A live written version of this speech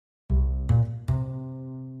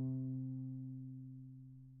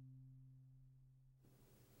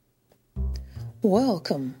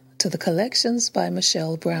Welcome to the Collections by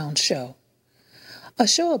Michelle Brown show, a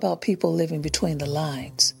show about people living between the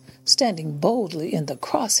lines, standing boldly in the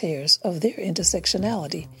crosshairs of their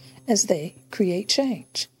intersectionality as they create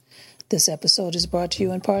change. This episode is brought to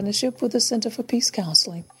you in partnership with the Center for Peace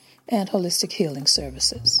Counseling and Holistic Healing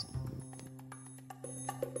Services.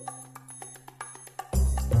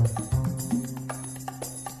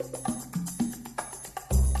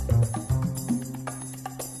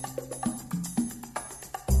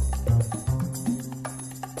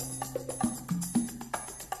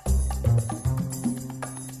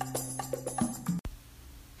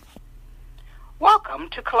 Welcome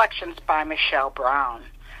to Collections by Michelle Brown.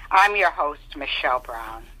 I'm your host, Michelle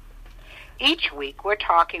Brown. Each week, we're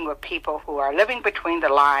talking with people who are living between the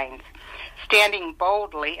lines, standing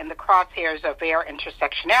boldly in the crosshairs of their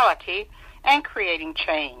intersectionality and creating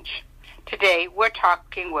change. Today, we're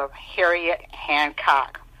talking with Harriet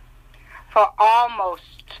Hancock. For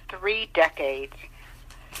almost 3 decades,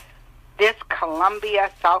 this Columbia,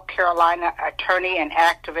 South Carolina attorney and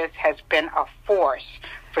activist has been a force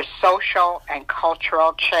for social and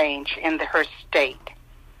cultural change in her state.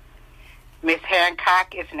 Ms.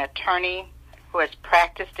 Hancock is an attorney who has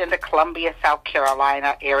practiced in the Columbia, South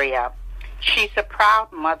Carolina area. She's a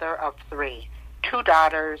proud mother of 3, 2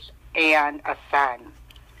 daughters and a son.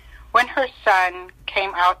 When her son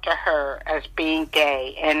came out to her as being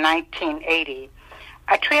gay in 1980,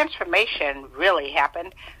 a transformation really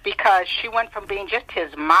happened because she went from being just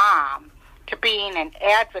his mom to being an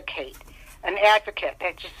advocate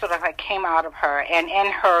that just sort of like came out of her. And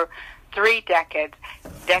in her 3 decades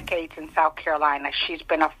in South Carolina, she's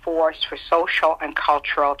been a force for social and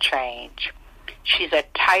cultural change. She's a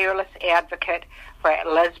tireless advocate for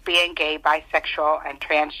lesbian, gay, bisexual, and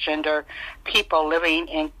transgender people living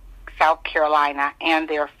in South Carolina and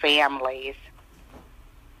their families.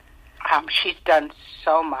 She's done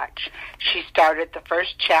so much. She started the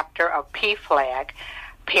first chapter of PFLAG,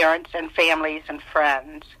 Parents and Families and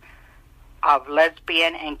Friends of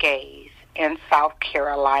Lesbian and Gays in South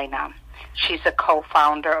Carolina. She's a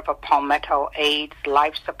co-founder of a Palmetto Aids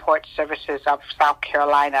Life Support Services of South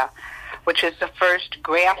Carolina, which is the first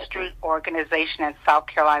grassroots organization in South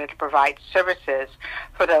Carolina to provide services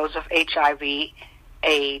for those of HIV,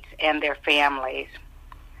 AIDS, and their families.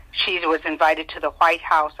 She was invited to the White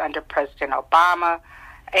House under President Obama,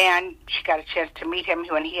 and she got a chance to meet him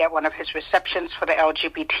when he had one of his receptions for the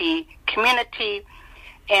LGBT community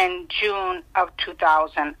in June of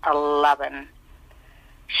 2011.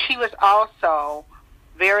 She was also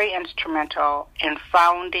very instrumental in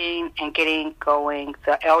founding and getting going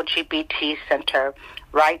the LGBT Center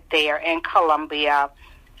right there in Columbia,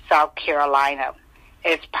 South Carolina.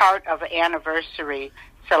 It's part of the anniversary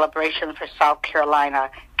celebration for South Carolina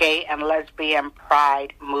Gay and Lesbian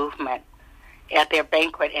Pride movement at their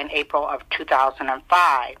banquet in April of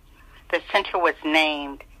 2005. The center was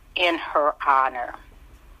named in her honor.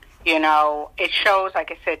 You know, it shows,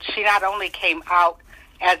 like I said, she not only came out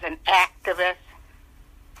as an activist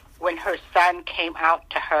when her son came out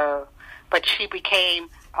to her, but she became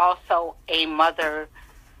also a mother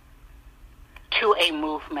to a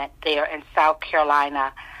movement there in South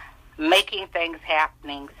Carolina, making things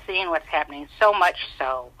happening, seeing what's happening, so much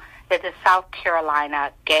so that the South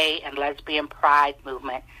Carolina Gay and Lesbian Pride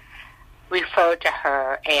movement referred to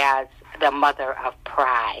her as the Mother of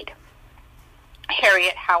Pride.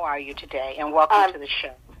 Harriet, how are you today? And welcome to the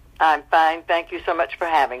show. I'm fine. Thank you so much for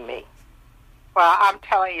having me. Well, I'm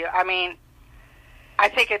telling you, I mean, I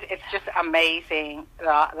think it's just amazing,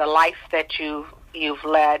 the life that you've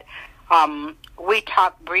led. We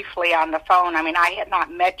talked briefly on the phone. I mean, I had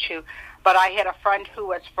not met you, but I had a friend who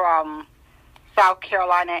was from South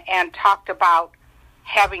Carolina and talked about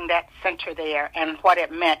having that center there and what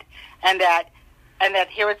it meant, and that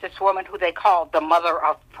here was this woman who they called the Mother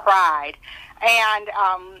of Pride. And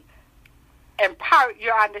in part,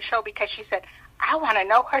 you're on the show because she said, I want to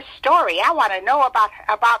know her story. I want to know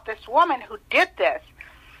about this woman who did this.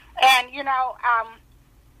 And, you know,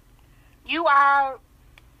 you are,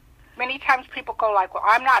 many times people go like, well,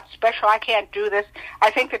 I'm not special. I can't do this.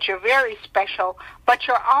 I think that you're very special, but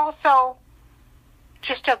you're also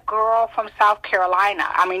just a girl from South Carolina.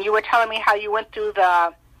 I mean, you were telling me how you went through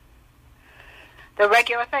the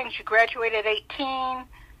regular things. You graduated at 18.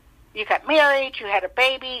 You got married, you had a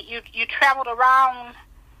baby, you traveled around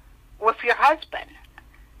with your husband.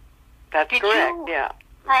 That's correct, yeah.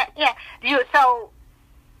 So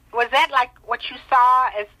was that like what you saw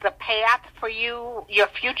as the path for you, your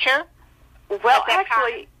future? Well,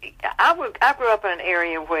 actually, I grew up in an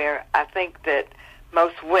area where I think that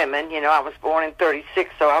most women, you know, I was born in 36,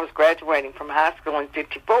 so I was graduating from high school in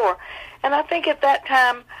 54, And I think at that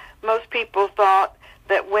time, most people thought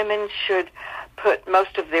that women should put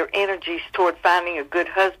most of their energies toward finding a good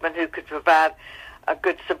husband who could provide a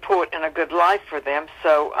good support and a good life for them.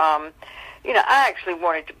 So, I actually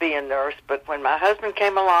wanted to be a nurse, but when my husband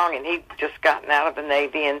came along and he'd just gotten out of the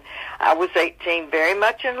Navy and I was 18, very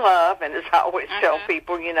much in love, and as I always tell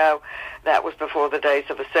people, that was before the days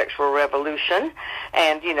of a sexual revolution,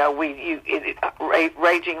 and,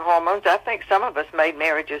 raging hormones. I think some of us made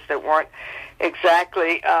marriages that weren't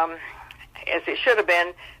exactly as it should have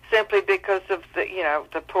been, simply because of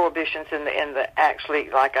the prohibitions and the actually,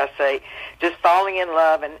 like I say, just falling in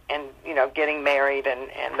love and getting married and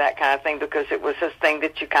that kind of thing, because it was this thing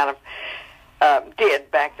that you kind of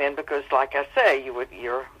did back then, because like I say,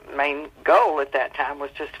 your main goal at that time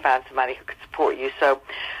was just to find somebody who could support you. So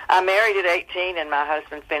I married at 18, and my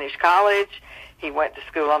husband finished college. He went to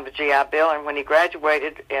school on the GI Bill, and when he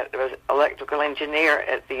graduated, he was electrical engineer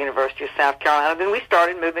at the University of South Carolina. Then we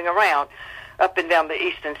started moving around up and down the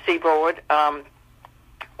eastern seaboard.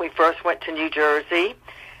 We first went to New Jersey,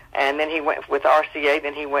 and then he went with RCA.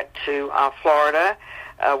 Then he went to Florida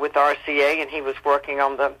with RCA, and he was working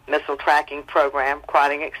on the missile tracking program.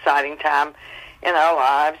 Quite an exciting time in our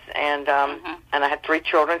lives, and I had 3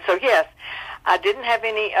 children. So yes, I didn't have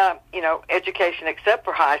any education except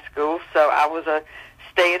for high school. So I was a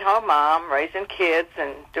stay-at-home mom, raising kids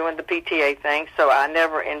and doing the PTA thing. So I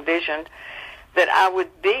never envisioned that I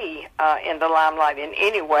would be in the limelight in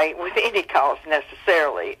any way with any cause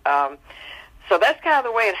necessarily. So that's kind of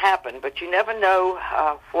the way it happened. But you never know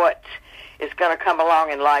what is going to come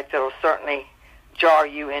along in life that will certainly jar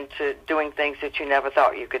you into doing things that you never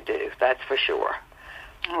thought you could do. That's for sure.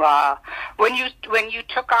 Wow. When you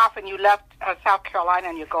took off and you left South Carolina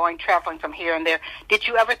and you're traveling from here and there, did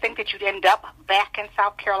you ever think that you'd end up back in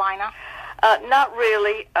South Carolina? Not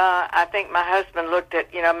really. I think my husband looked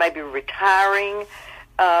at, maybe retiring,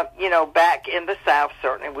 back in the South.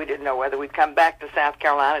 Certainly, we didn't know whether we'd come back to South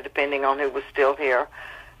Carolina, depending on who was still here.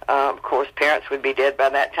 Of course, parents would be dead by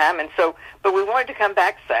that time, but we wanted to come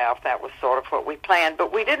back south. That was sort of what we planned.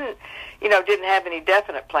 But we didn't have any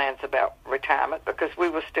definite plans about retirement because we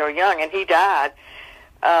were still young, and he died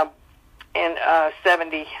in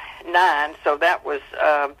 79. So that was,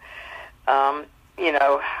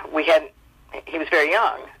 he was very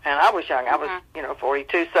young, and I was young. I was,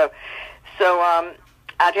 42. So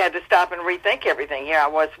I had to stop and rethink everything. Here I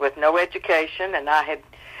was with no education, and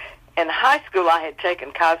in high school I had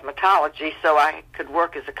taken cosmetology so I could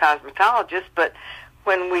work as a cosmetologist. But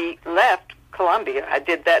when we left Columbia, I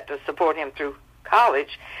did that to support him through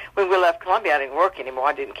college. When we left Columbia, I didn't work anymore.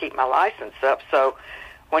 I didn't keep my license up. So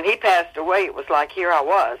when he passed away, it was like, here I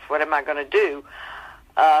was. What am I going to do?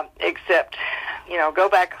 Except, go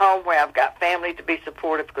back home where I've got family to be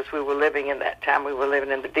supportive, because we were living in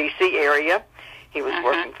the D.C. area. He was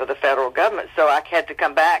working for the federal government. So I had to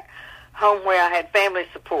come back home where I had family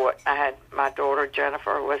support. I had my daughter,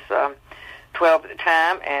 Jennifer, who was 12 at the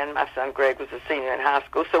time, and my son, Greg, was a senior in high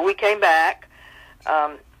school. So we came back,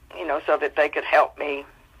 so that they could help me,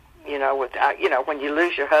 when you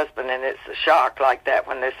lose your husband and it's a shock like that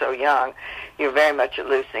when they're so young, you're very much at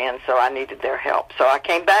loose ends, so I needed their help. So I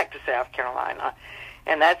came back to South Carolina,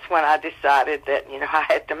 and that's when I decided that, I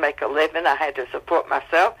had to make a living. I had to support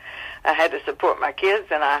myself. I had to support my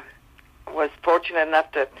kids, and I was fortunate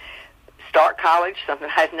enough to start college, something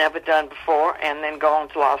I'd never done before, and then go on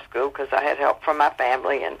to law school because I had help from my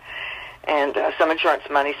family and some insurance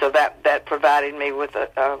money. So that provided me with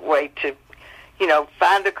a way to,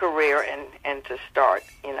 find a career and to start,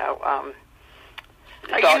 you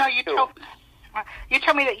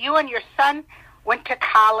told me that you and your son went to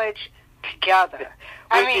college together.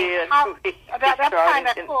 We did. That's kind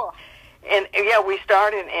of cool. And we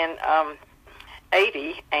started in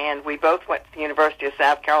 80, and we both went to the University of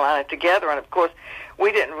South Carolina together. And of course,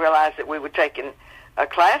 we didn't realize that we were taking a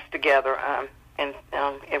class together. And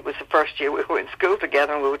it was the first year we were in school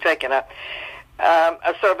together, and we were taking a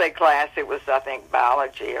survey class. It was, I think,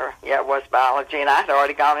 biology, it was biology. And I had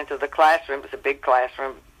already gone into the classroom. It was a big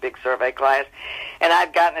classroom, big survey class. And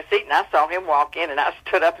I'd gotten a seat, and I saw him walk in, and I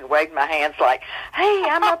stood up and waved my hands like, hey,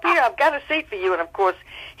 I'm up here. I've got a seat for you. And, of course,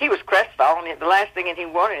 he was crestfallen. The last thing he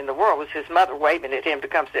wanted in the world was his mother waving at him to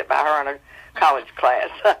come sit by her in a college class,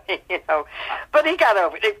 But he got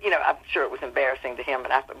over it. I'm sure it was embarrassing to him,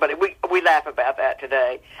 but we laugh about that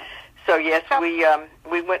today. So, yes,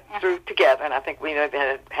 we went through together, and I think we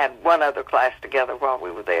had one other class together while we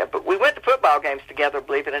were there. But we went to football games together,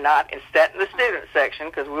 believe it or not, and sat in the student section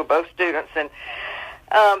because we were both students. And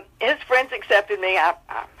his friends accepted me. I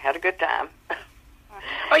had a good time.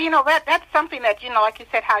 Well, that's something that, like you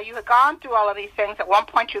said, how you had gone through all of these things. At one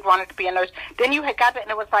point you wanted to be a nurse. Then you had got it,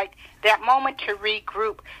 and it was like that moment to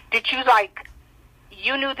regroup. Did you,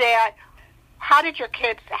 you knew that? How did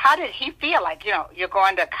he feel? You're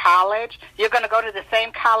going to college. You're going to go to the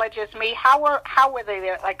same college as me. How were they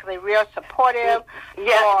there? Like, were they real supportive?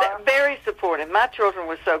 Yeah, very supportive. My children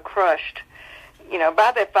were so crushed,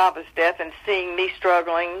 by their father's death and seeing me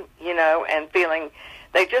struggling, and feeling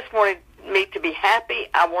they just wanted me to be happy.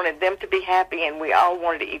 I wanted them to be happy, and we all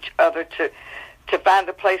wanted each other to find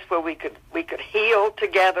a place where we could heal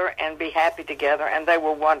together and be happy together, and they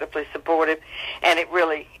were wonderfully supportive. And it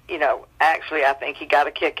really, actually, I think he got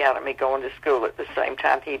a kick out of me going to school at the same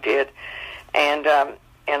time he did. And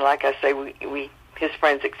like I say, his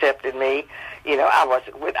friends accepted me.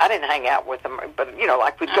 I didn't hang out with them, but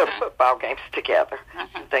like we'd go to football games together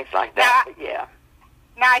and things like that. But yeah.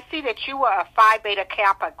 Now, I see that you were a Phi Beta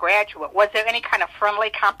Kappa graduate. Was there any kind of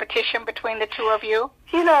friendly competition between the two of you?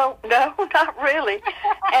 No, not really.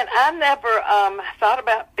 And I never thought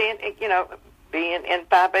about being in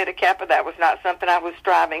Phi Beta Kappa. That was not something I was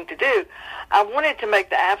striving to do. I wanted to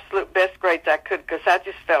make the absolute best grades I could because I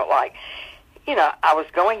just felt like, I was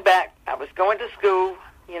going to school,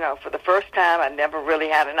 for the first time. I never really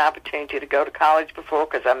had an opportunity to go to college before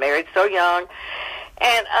because I married so young.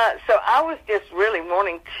 And so I was just really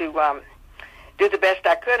wanting to do the best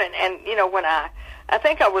I could. And when I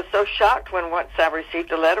think I was so shocked when once I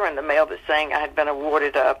received a letter in the mail that saying I had been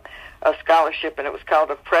awarded a scholarship, and it was called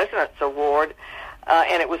a President's Award,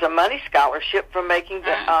 and it was a money scholarship for making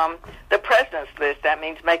the President's List. That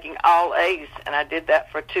means making all A's, and I did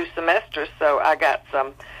that for 2 semesters, so I got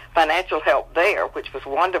some financial help there, which was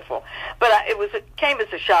wonderful. But it came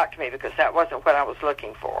as a shock to me because that wasn't what I was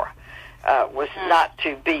looking for. Not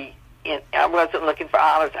to be I wasn't looking for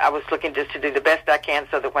honors. I was looking just to do the best I can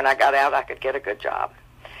so that when I got out I could get a good job.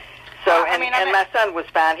 So and my son was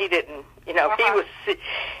fine. He didn't,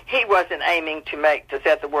 he wasn't aiming to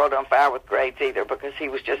set the world on fire with grades either because he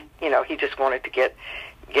was just, he just wanted to get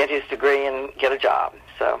his degree and get a job.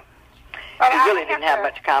 So he really didn't have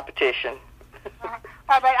much competition.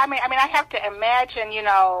 But I have to imagine,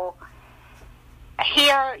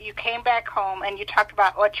 here you came back home and you talked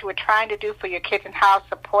about what you were trying to do for your kids and how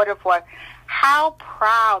supportive was. How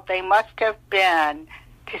proud they must have been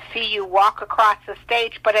to see you walk across the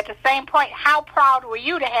stage, but at the same point, how proud were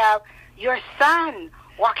you to have your son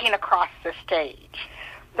walking across the stage?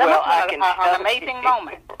 That was an amazing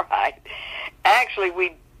moment. Right.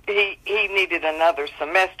 Actually, he needed another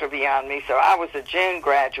semester beyond me, so I was a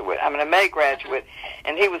a May graduate,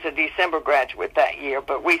 and he was a December graduate that year,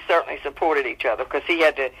 but we certainly supported each other because he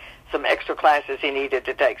had some extra classes he needed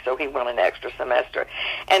to take, so he went an extra semester.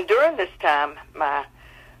 And during this time, my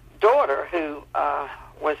daughter, who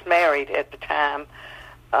was married at the time,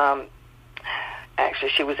 actually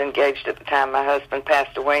she was engaged at the time my husband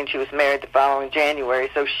passed away, and she was married the following January,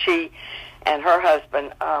 so she and her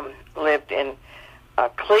husband lived in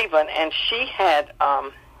Cleveland, and she had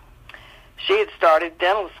started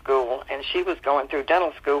dental school, and she was going through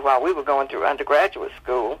dental school while we were going through undergraduate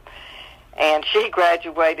school, and she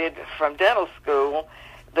graduated from dental school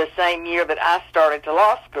the same year that I started to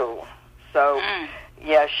law school. So,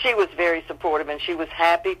 yeah, she was very supportive, and she was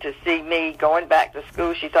happy to see me going back to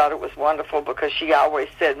school. She thought it was wonderful because she always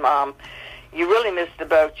said, "Mom, you really missed the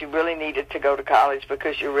boat. You really needed to go to college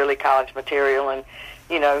because you're really college material, and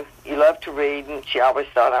you love to read," and she always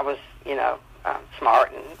thought I was,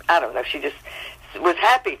 smart, and I don't know, she just was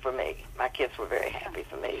happy for me. My kids were very happy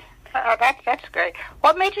for me. That's great.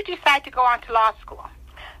 What made you decide to go on to law school?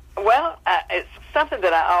 Well, it's something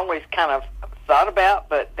that I always kind of thought about,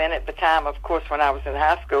 but then at the time, of course, when I was in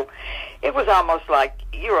high school, it was almost like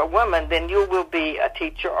you're a woman, then you will be a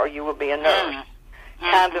teacher or you will be a nurse.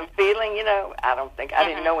 Kind of feeling, I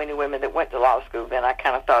didn't know any women that went to law school then. I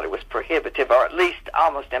kind of thought it was prohibitive or at least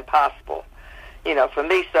almost impossible, for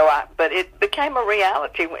me. But it became a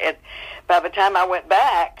reality. By the time I went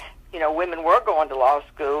back, women were going to law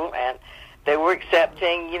school and they were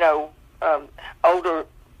accepting, older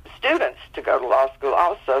students to go to law school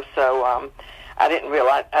also. So I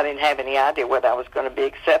didn't have any idea whether I was going to be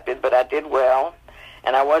accepted, but I did well.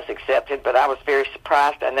 And I was accepted, but I was very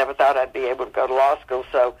surprised. I never thought I'd be able to go to law school.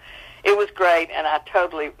 So it was great, and I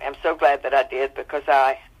totally am so glad that I did because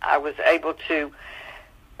I was able to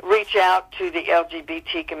reach out to the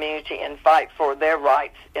LGBT community and fight for their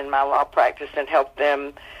rights in my law practice and help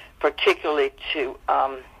them particularly to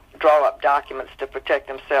draw up documents to protect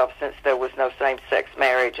themselves since there was no same-sex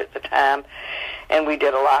marriage at the time. And we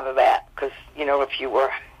did a lot of that because, if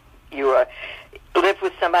you live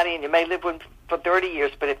with somebody and you may live with for 30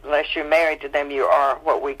 years, but unless you're married to them, you are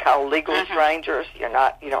what we call legal strangers. You're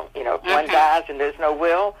not, if one dies and there's no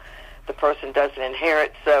will, the person doesn't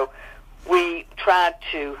inherit. So we tried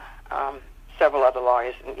to, several other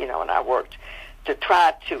lawyers, and I worked to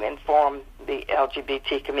try to inform the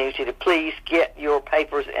LGBT community to please get your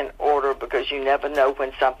papers in order, because you never know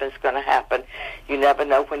when something's going to happen. You never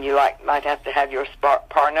know when you might have to have your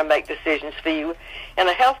partner make decisions for you in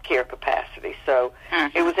a healthcare capacity. So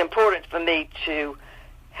it was important for me to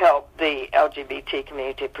help the LGBT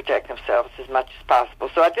community protect themselves as much as possible.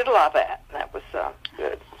 So I did a lot of that, and that was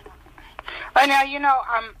good. Well, now,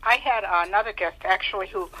 I had another guest, actually,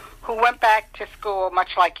 who went back to school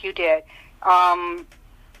much like you did.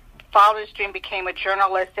 Followed his dream, became a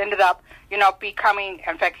journalist, ended up, becoming,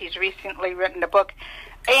 in fact, he's recently written a book.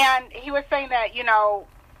 And he was saying that,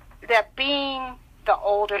 that being the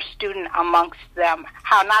older student amongst them,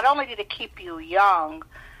 how not only did it keep you young,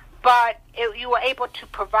 but you were able to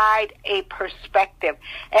provide a perspective.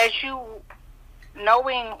 As you,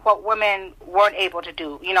 knowing what women weren't able to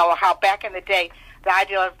do, how back in the day, the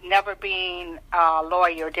idea of never being a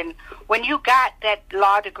lawyer, when you got that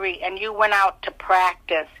law degree and you went out to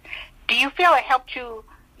practice, do you feel it helped you,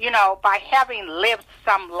 by having lived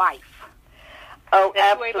some life? Oh,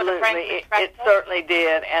 absolutely. It certainly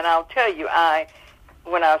did. And I'll tell you,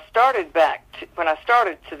 when I started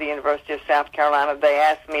to the University of South Carolina, they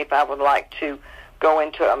asked me if I would like to go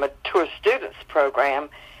into a mature students program.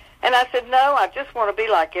 And I said, no, I just want to be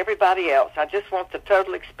like everybody else. I just want the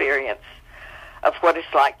total experience of what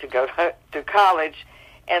it's like to go to college,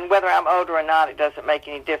 and whether I'm older or not, it doesn't make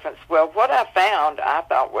any difference. Well, what I found, I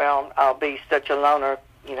thought, well, I'll be such a loner,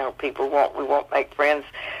 we won't make friends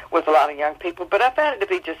with a lot of young people, but I found it to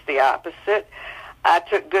be just the opposite. I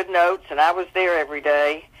took good notes, and I was there every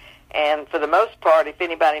day, and for the most part, if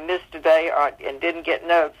anybody missed a day and didn't get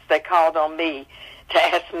notes, they called on me to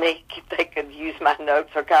ask me if they could use my notes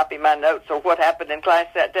or copy my notes or what happened in class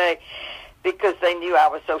that day, because they knew I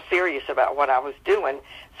was so serious about what I was doing.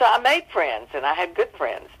 So I made friends, and I had good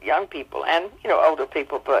friends, young people and, older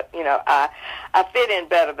people. But, I fit in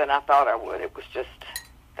better than I thought I would. It was just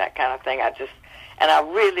that kind of thing. And I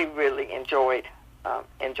really, really enjoyed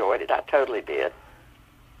it. I totally did.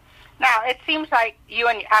 Now, it seems like you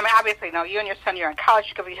and your son, you're in college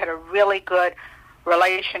together, you had a really good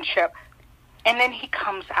relationship. And then he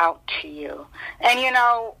comes out to you. And,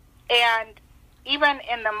 and even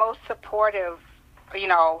in the most supportive,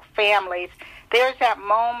 families, there's that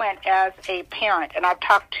moment as a parent, and I've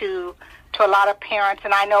talked to a lot of parents,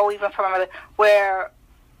 and I know even from where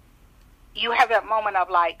you have that moment of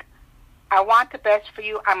like, I want the best for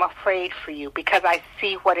you, I'm afraid for you because I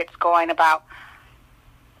see what it's going about.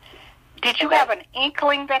 Did you have an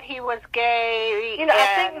inkling that he was gay?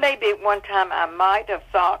 I think maybe at one time I might have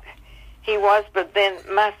thought he was, but then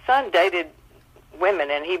my son dated women,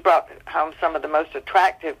 and he brought home some of the most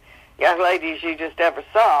attractive young ladies you just ever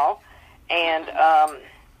saw, and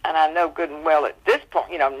I know good and well at this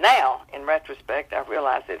point, now in retrospect, I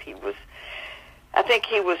realize that I think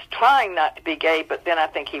he was trying not to be gay, but then I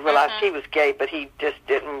think he realized he was gay, but he just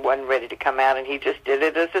wasn't ready to come out, and he just did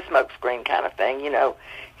it as a smokescreen kind of thing,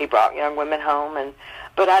 He brought young women home,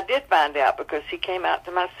 but I did find out because he came out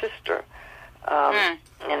to my sister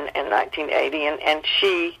in 1980, and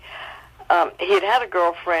she. He had a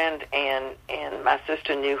girlfriend, and my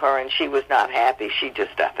sister knew her, and she was not happy. She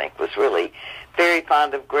just, I think, was really very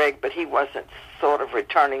fond of Greg, but he wasn't sort of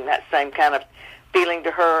returning that same kind of feeling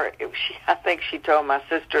to her. I think she told my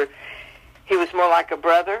sister he was more like a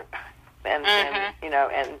brother, and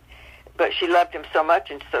but she loved him so much,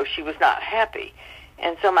 and so she was not happy.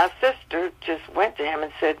 And so my sister just went to him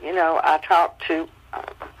and said, I talked to.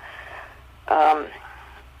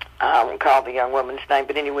 I won't call the young woman's name,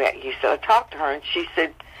 but anyway, he said, I talked to her, and she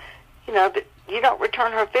said, that you don't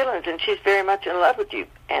return her feelings, and she's very much in love with you.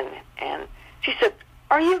 And she said,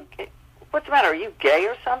 what's the matter? Are you gay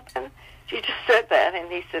or something? She just said that,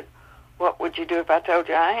 and he said, what would you do if I told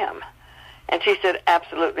you I am? And she said,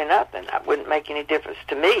 absolutely nothing. It wouldn't make any difference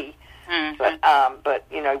to me. But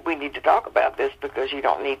we need to talk about this because you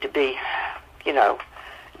don't need to be,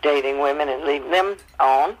 dating women and leading them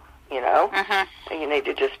on. You need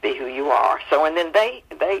to just be who you are. So, and then they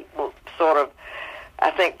will sort of,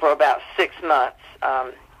 I think for about 6 months,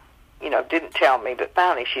 didn't tell me, but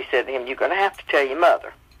finally she said to him, you're going to have to tell your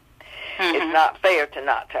mother. It's not fair to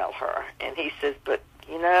not tell her. And he says, but,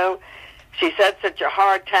 she's had such a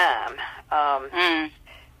hard time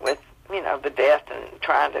with, the death and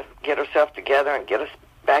trying to get herself together and get us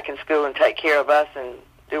back in school and take care of us and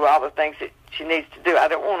do all the things that she needs to do. I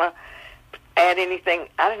didn't want to add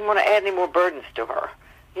any more burdens to her.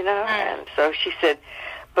 you know. And so she said,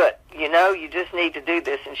 but, you know, you just need to do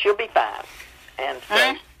this, and she'll be fine. And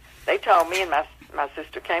so they told me, and my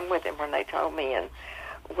sister came with him when they told me. And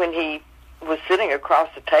when he was sitting across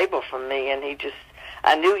the table from me, and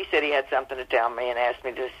I knew he said he had something to tell me and asked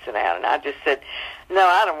me to sit down. And I just said, no,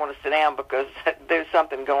 I don't want to sit down because there's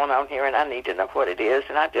something going on here, and I need to know what it is,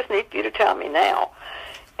 and I just need you to tell me now.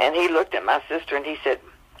 And he looked at my sister, and he said,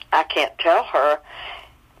 I can't tell her.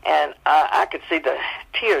 And I could see the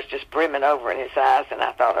tears just brimming over in his eyes, and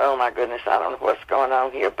I thought, oh, my goodness, I don't know what's going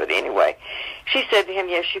on here. But anyway, she said to him,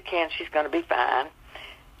 yes, you can. She's going to be fine.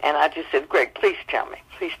 And I just said, Greg, please tell me.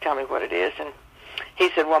 Please tell me what it is. And he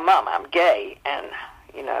said, well, Mom, I'm gay. And,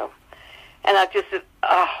 you know, and I just said,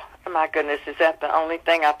 oh, my goodness, is that the only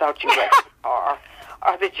thing I thought you were?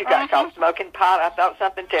 Or that you got caught smoking pot? I thought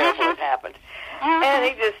something terrible had happened. And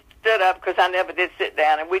he just stood up because I never did sit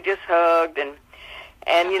down, and we just hugged, and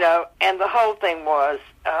you know, and the whole thing was,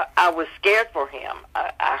 I was scared for him.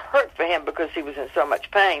 I hurt for him because he was in so much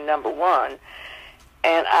pain, number one,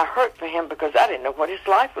 and I hurt for him because I didn't know what his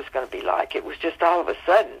life was going to be like. It was just all of a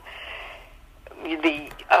sudden, you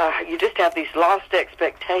just have these lost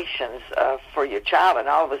expectations for your child, and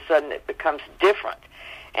all of a sudden it becomes different.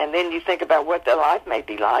 And then you think about what their life may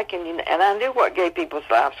be like, and I knew what gay people's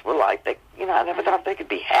lives were like. They, you know, I never thought they could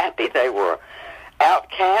be happy. They were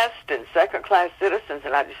outcast and second-class citizens,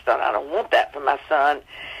 and I just thought, I don't want that for my son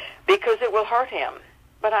because it will hurt him.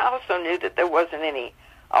 But I also knew that there wasn't any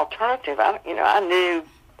alternative. I knew,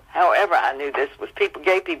 however I knew this was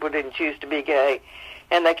gay people didn't choose to be gay,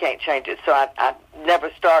 and they can't change it. So I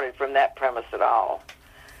never started from that premise at all.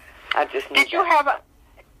 I just knew Did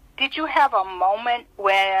you have a moment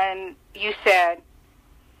when you said,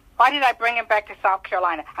 why did I bring him back to South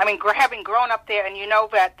Carolina? I mean, having grown up there, and you know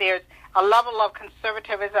that there's a level of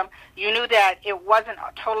conservatism, you knew that it wasn't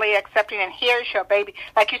totally accepting, and here's your baby.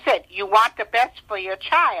 Like you said, you want the best for your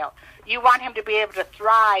child. You want him to be able to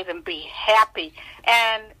thrive and be happy.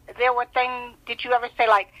 And there were things, did you ever say,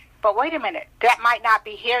 like, but wait a minute, that might not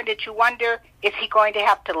be here? Did you wonder, is he going to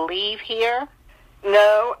have to leave here?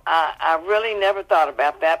 No, I really never thought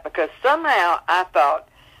about that because somehow I thought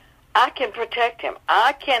I can protect him.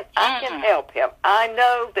 I can help him. I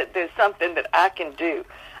know that there's something that I can do.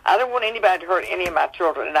 I don't want anybody to hurt any of my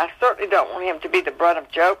children, and I certainly don't want him to be the brunt of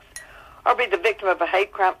jokes or be the victim of a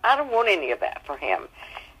hate crime. I don't want any of that for him.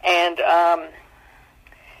 And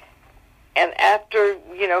after,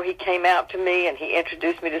 you know, he came out to me and he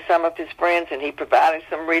introduced me to some of his friends and he provided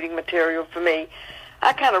some reading material for me,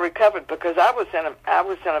 I kind of recovered because I was in a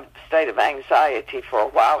state of anxiety for a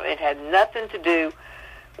while. It had nothing to do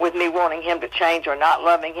with me wanting him to change or not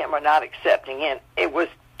loving him or not accepting him. It was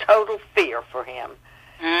total fear for him.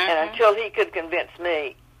 And until he could convince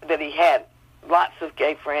me that he had lots of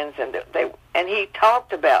gay friends and he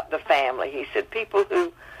talked about the family. He said people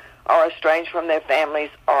who are estranged from their families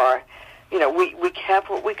are, you know, we have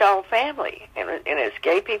what we call family, and it's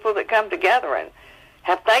gay people that come together and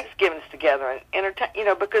have Thanksgivings together and entertain, you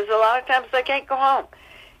know, because a lot of times they can't go home.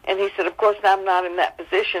 And he said, of course, I'm not in that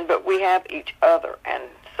position, but we have each other. And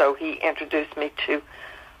so he introduced me to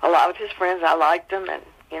a lot of his friends. I liked them, and,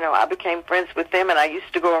 you know, I became friends with them. And I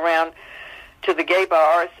used to go around to the gay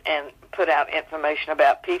bars and put out information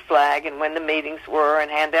about PFLAG and when the meetings were and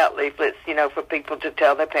hand out leaflets, you know, for people to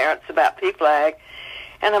tell their parents about PFLAG.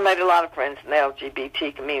 And I made a lot of friends in the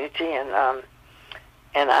LGBT community, and I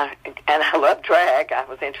love drag. I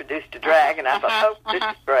was introduced to drag, and I thought, oh, this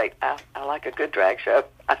is great. I like a good drag show.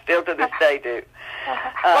 I still to this day do.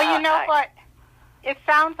 Well, you know what? It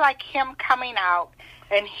sounds like him coming out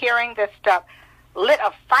and hearing this stuff lit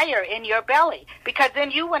a fire in your belly, because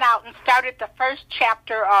then you went out and started the first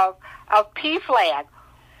chapter of PFLAG.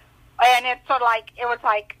 And it's sort of like, it was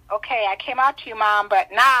like, okay, I came out to you, Mom,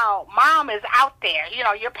 but now Mom is out there. You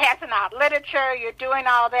know, you're passing out literature, you're doing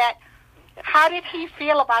all that. How did he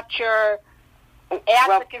feel about your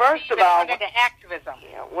advocacy well, first of all, into activism?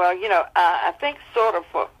 Yeah, well, you know, I think sort of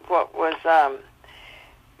what was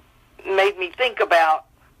made me think about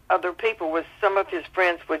other people was some of his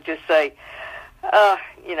friends would just say,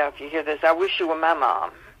 you know, if you hear this, I wish you were my mom.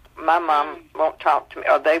 My mom won't talk to me,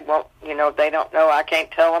 or they won't, you know, they don't know, I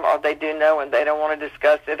can't tell them, or they do know and they don't want to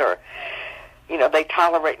discuss it, or, you know, they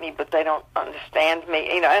tolerate me but they don't understand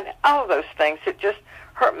me, you know, and all of those things. It just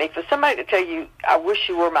hurt me. For somebody to tell you, I wish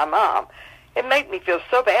you were my mom, it made me feel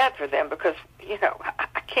so bad for them because, you know,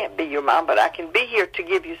 I can't be your mom, but I can be here to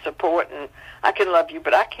give you support and I can love you,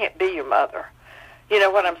 but I can't be your mother. You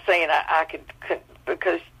know what I'm saying? I could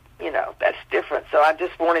because, you know, that's different. So I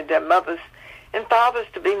just wanted their mothers and fathers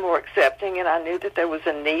to be more accepting, and I knew that there was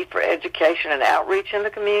a need for education and outreach in the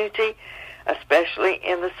community. especially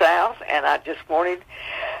in the South, and I just wanted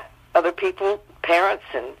other people, parents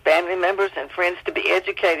and family members and friends, to be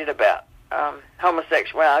educated about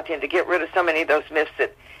homosexuality and to get rid of so many of those myths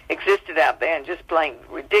that existed out there and just plain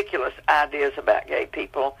ridiculous ideas about gay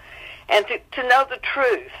people, and to know the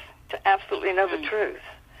truth, to absolutely know the truth.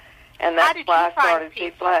 And that's why I started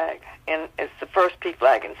PFLAG, and it's the first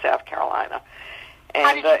PFLAG in South Carolina. And,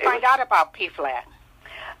 how did you find out about PFLAG?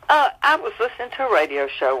 I was listening to a radio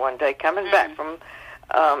show one day coming back from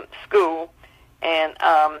school, and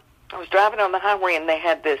I was driving on the highway, and they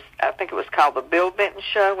had this, I think it was called the Bill Benton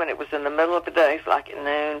Show, and it was in the middle of the day, like at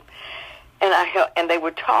noon. And they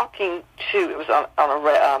were talking to, it was on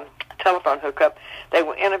a telephone hookup, they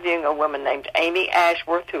were interviewing a woman named Amy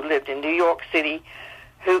Ashworth who lived in New York City,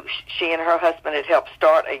 who she and her husband had helped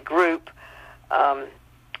start a group,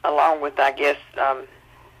 along with, I guess,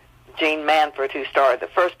 Jean Manford, who started the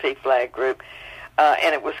first PFLAG group,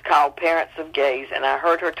 and it was called Parents of Gays. And I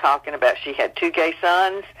heard her talking about she had 2 gay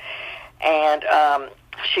sons, and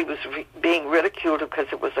she was being ridiculed because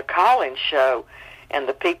it was a call-in show, and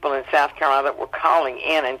the people in South Carolina that were calling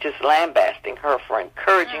in and just lambasting her for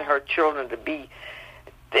encouraging her children to be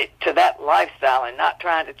to that lifestyle and not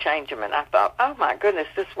trying to change them. And I thought, oh, my goodness,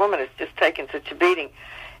 this woman has just taken such a beating.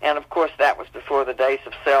 And, of course, that was before the days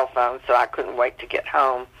of cell phones, so I couldn't wait to get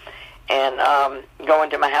home and go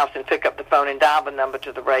into my house and pick up the phone and dial the number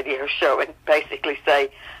to the radio show and basically say,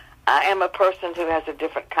 I am a person who has a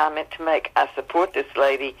different comment to make. I support this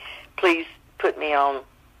lady. Please put me on,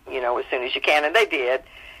 as soon as you can. And they did.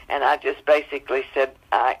 And I just basically said,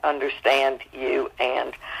 I understand you,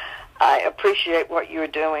 and I appreciate what you're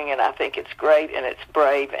doing, and I think it's great, and it's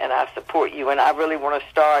brave, and I support you. And I really want to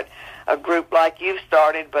start a group like you've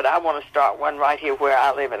started, but I want to start one right here where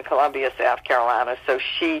I live in Columbia, South Carolina. So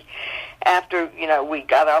she, after, we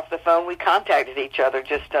got off the phone, we contacted each other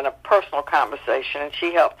just in a personal conversation, and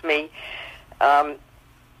she helped me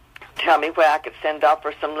tell me where I could send off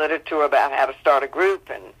for some literature about how to start a group.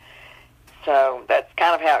 And so that's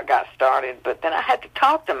kind of how it got started. But then I had to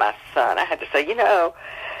talk to my son. I had to say,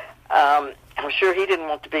 I'm sure he didn't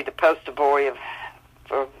want to be the poster boy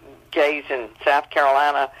for gays in South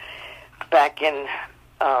Carolina back in,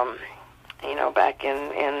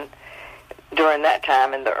 during that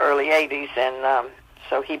time in the early 80s. And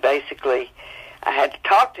so he basically, I had to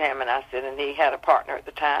talk to him, and I said, and he had a partner at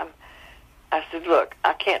the time. I said, look,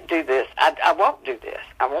 I can't do this. I won't do this.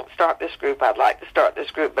 I won't start this group. I'd like to start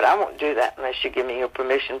this group, but I won't do that unless you give me your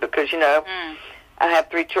permission because, I have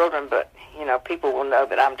 3 children, but, people will know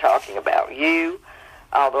that I'm talking about you,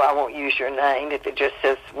 although I won't use your name. If it just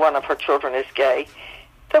says one of her children is gay,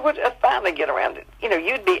 they would finally get around it.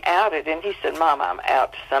 You'd be outed. And he said, Mom, I'm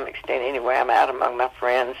out to some extent anyway. I'm out among my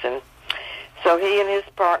friends. And so he and his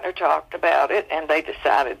partner talked about it, and they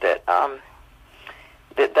decided that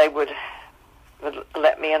that they would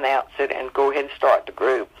let me announce it and go ahead and start the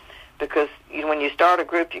group. Because when you start a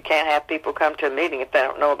group, you can't have people come to a meeting if they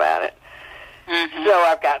don't know about it. Mm-hmm. So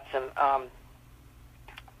I've got some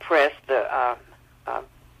press.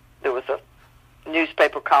 There was a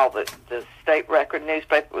newspaper called the State Record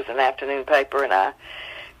newspaper. It was an afternoon paper, and I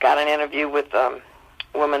got an interview with a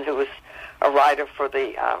woman who was a writer for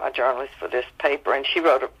a journalist for this paper, and she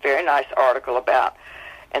wrote a very nice article about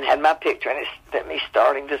and had my picture, and it's me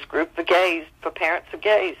starting this group for gays, for parents of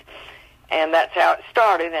gays. And that's how it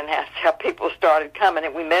started, and that's how people started coming.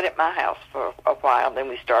 And we met at my house for a while, then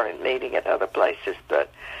we started meeting at other places. But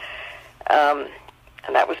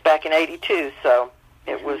and that was back in '82, so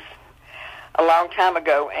it was a long time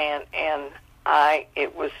ago. And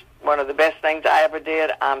it was one of the best things I ever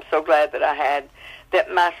did. I'm so glad that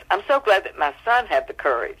I'm so glad that my son had the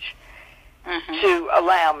courage to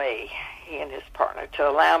allow me, he and his partner, to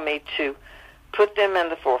allow me to put them in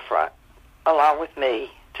the forefront along with me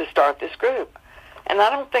to start this group. And I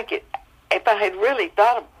don't think if I had really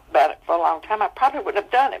thought about it for a long time, I probably wouldn't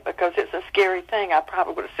have done it because it's a scary thing. I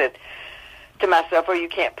probably would have said to myself, you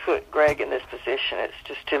can't put Greg in this position. It's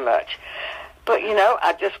just too much. But,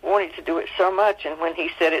 I just wanted to do it so much. And when he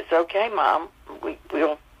said, it's okay, Mom,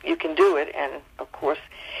 you can do it. And, of course,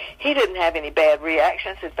 he didn't have any bad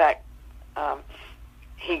reactions. In fact,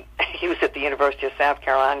 he was at the University of South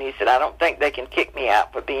Carolina. He said, I don't think they can kick me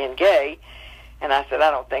out for being gay. And I said, I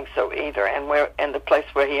don't think so either. And in the place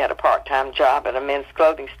where he had a part-time job at a men's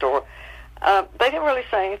clothing store, they didn't really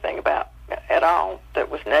say anything about at all that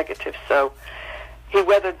was negative. So he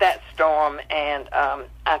weathered that storm, and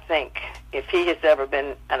I think if he has ever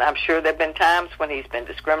been, and I'm sure there have been times when he's been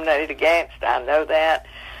discriminated against, I know that,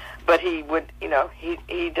 but he would,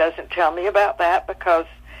 he doesn't tell me about that because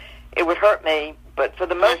it would hurt me, But for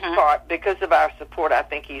the most part, because of our support, I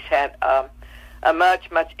think he's had a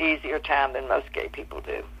much, much easier time than most gay people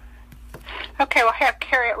do. Okay, well,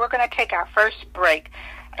 Harriet, we're going to take our first break.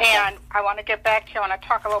 And I want to get back to you. I want to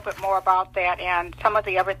talk a little bit more about that and some of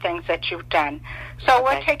the other things that you've done. So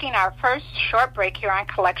we're taking our first short break here on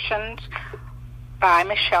Collections by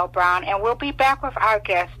Michelle Brown, and we'll be back with our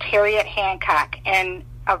guest, Harriet Hancock, in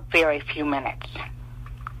a very few minutes.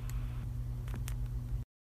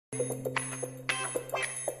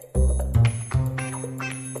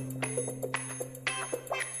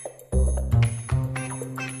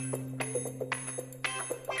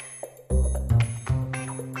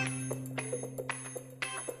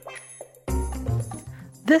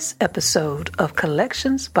 This episode of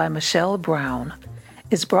Collections by Michelle Brown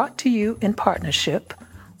is brought to you in partnership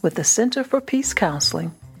with the Center for Peace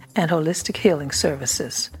Counseling and Holistic Healing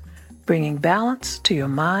Services, bringing balance to your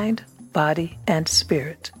mind, body, and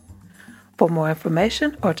spirit. For more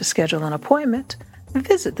information or to schedule an appointment,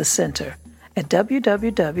 visit the center at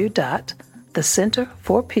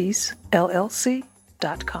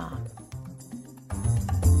www.thecenterforpeacellc.com.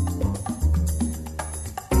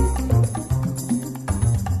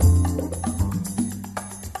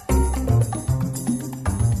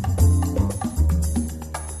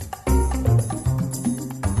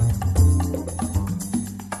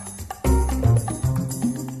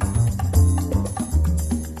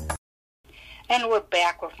 And we're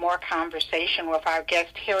back with more conversation with our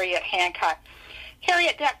guest, Harriet Hancock.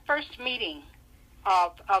 Harriet, that first meeting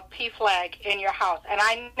of PFLAG in your house, and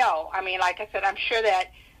I know, like I said, I'm sure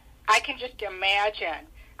that I can just imagine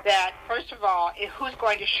that, first of all, who's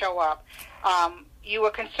going to show up. You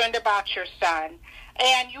were concerned about your son,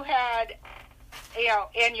 and you had,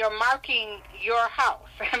 and you're marking your house.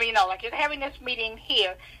 Like you're having this meeting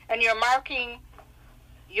here, and you're marking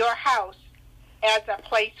your house as a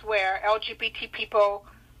place where LGBT people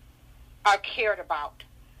are cared about.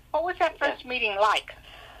 What was that first meeting like?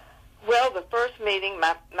 Well, the first meeting,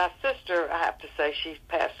 my sister, I have to say, she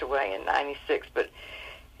passed away in '96,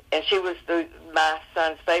 and she was my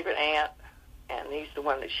son's favorite aunt, and he's the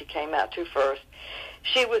one that she came out to first.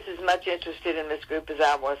 She was as much interested in this group as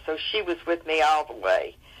I was, so she was with me all the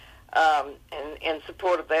way, in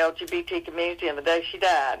support of the LGBT community on the day she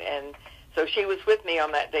died. And so she was with me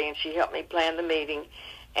on that day, and she helped me plan the meeting,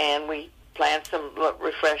 and we planned some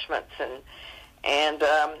refreshments, and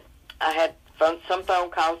I had some phone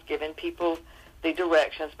calls giving people the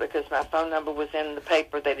directions because my phone number was in the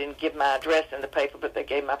paper. They didn't give my address in the paper, but they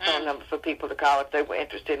gave my phone number for people to call if they were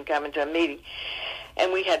interested in coming to a meeting.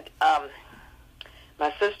 And we had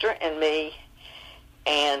my sister and me,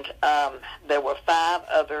 and there were 5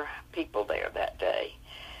 other people there that day.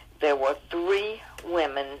 There were 3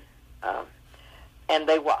 women, and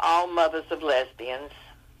they were all mothers of lesbians.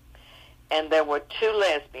 And there were 2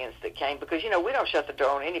 lesbians that came because, we don't shut the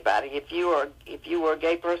door on anybody. If you were a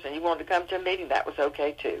gay person, you wanted to come to a meeting, that was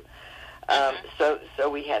okay too. So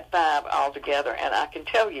we had 5 altogether, and I can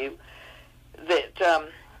tell you that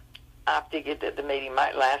I figured that the meeting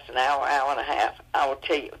might last an hour, hour and a half. I will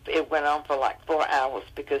tell you, it went on for like 4 hours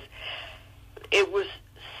because it was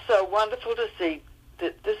so wonderful to see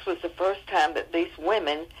that this was the first time that these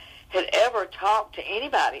women had ever talked to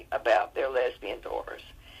anybody about their lesbian daughters.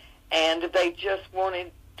 And they just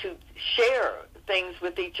wanted to share things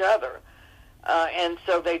with each other. And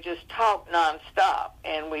so they just talked nonstop.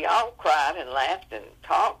 And we all cried and laughed and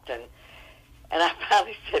talked. And I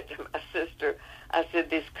finally said to my sister, I said,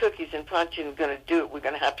 this cookies and punch isn't going to do it. We're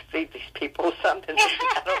going to have to feed these people something.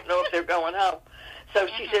 I don't know if they're going home. So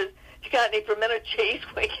she says, you got any pimento cheese?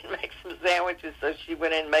 We can make some sandwiches. So she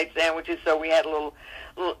went in and made sandwiches. So we had a little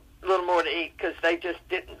more to eat because they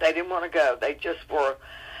didn't want to go. They just were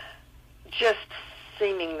just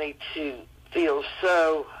seemingly to feel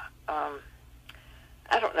so, I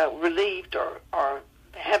don't know, relieved or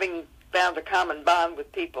having found a common bond with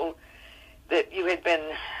people that you had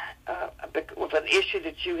been, with an issue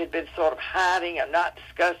that you had been sort of hiding or not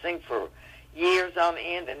discussing for years on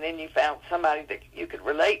end, and then you found somebody that you could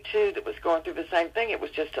relate to that was going through the same thing. It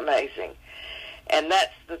was just amazing. And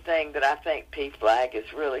that's the thing that I think PFLAG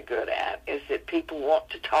is really good at, is that people want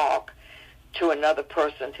to talk to another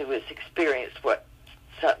person who has experienced what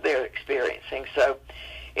they're experiencing. So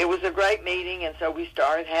it was a great meeting, and so we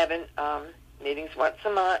started having meetings once a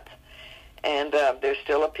month, and there's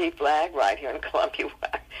still a PFLAG right here in Columbia.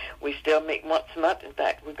 We still meet once a month. In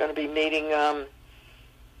fact, we're going to be meeting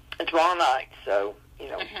tomorrow night. So,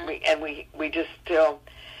 we just still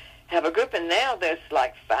have a group, and now there's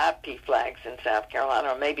like 5 PFLAGs in South Carolina,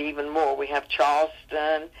 or maybe even more. We have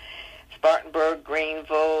Charleston, Spartanburg,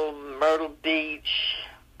 Greenville, Myrtle Beach,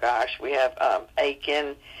 we have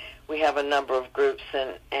Aiken, we have a number of groups,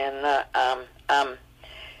 and I'm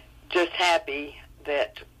just happy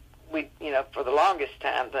that we, for the longest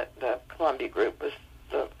time, that the Columbia group was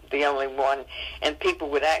the only one, and people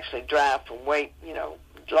would actually drive from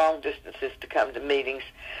long distances to come to meetings.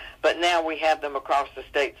 But now we have them across the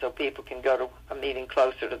state so people can go to a meeting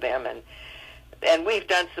closer to them, and we've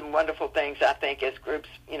done some wonderful things, I think, as groups,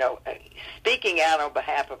 speaking out on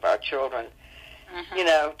behalf of our children,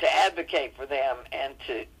 to advocate for them, and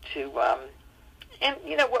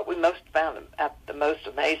what we most found the most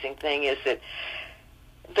amazing thing is that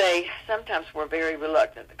they sometimes were very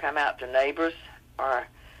reluctant to come out to neighbors or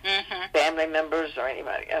family members or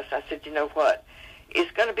anybody else. I said, you know what?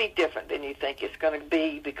 It's going to be different than you think it's going to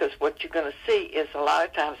be, because what you're going to see is a lot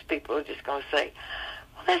of times people are just going to say,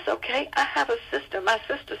 well, that's okay. I have a sister. My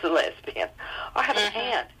sister's a lesbian. Or I have an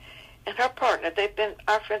aunt and her partner. They've been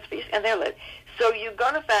our friends for years, and they're lesbian. So you're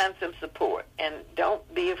going to find some support, and don't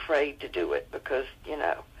be afraid to do it, because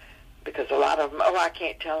a lot of them, I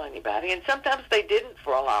can't tell anybody. And sometimes they didn't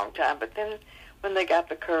for a long time, but then when they got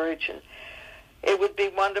the courage, and it would be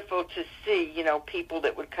wonderful to see, people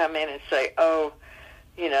that would come in and say,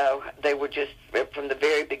 they were just, from the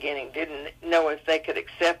very beginning, didn't know if they could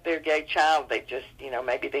accept their gay child. They just,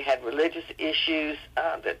 maybe they had religious issues,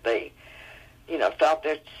 that they, thought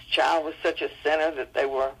their child was such a sinner that they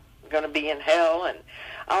were going to be in hell, and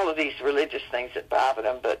all of these religious things that bothered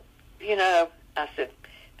them. But, I said,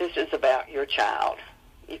 this is about your child.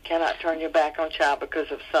 You cannot turn your back on child because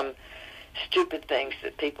of some stupid things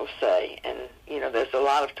that people say. And, there's a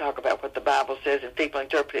lot of talk about what the Bible says, and people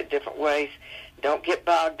interpret it different ways. Don't get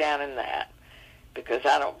bogged down in that, because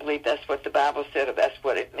I don't believe that's what the Bible said or that's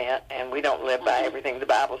what it meant, and we don't live by everything the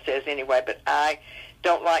Bible says anyway. But I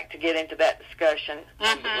don't like to get into that discussion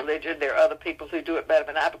on the religion. There are other people who do it better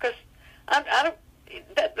than I, because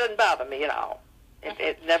that doesn't bother me at all.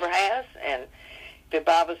 It never has, and if it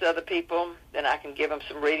bothers other people, then I can give them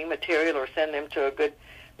some reading material or send them to a good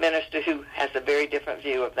minister who has a very different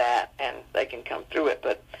view of that, and they can come through it.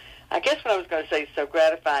 But I guess what I was going to say is so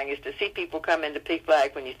gratifying is to see people come into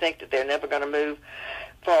PFLAG when you think that they're never going to move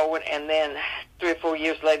forward, and then 3 or 4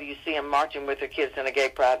 years later you see them marching with their kids in a gay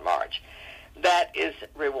pride march. That is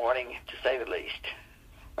rewarding, to say the least.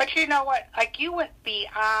 But you know what? Like, you went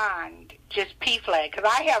beyond just PFLAG, because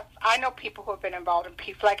I know people who have been involved in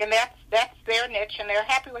PFLAG, and that's their niche, and they're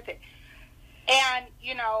happy with it. And,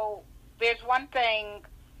 there's one thing,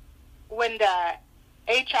 when the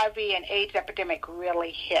HIV and AIDS epidemic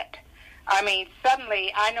really hit, I mean,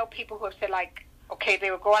 suddenly, I know people who have said, like, okay,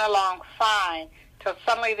 they were going along fine, till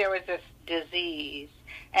suddenly there was this disease,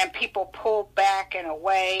 and people pulled back and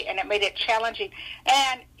away, and it made it challenging.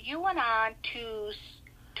 And you went on to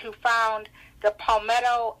found the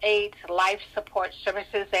Palmetto Aids Life Support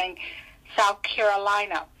Services in South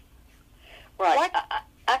Carolina. Right.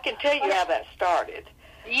 I can tell you how that started.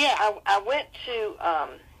 Yeah. I went to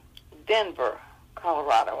Denver,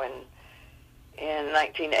 Colorado in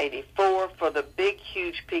 1984 for the big,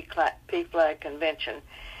 huge PFLAG convention.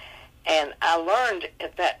 And I learned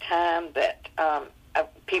at that time that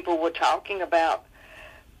people were talking about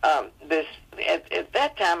this. At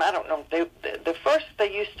that time, I don't know, the first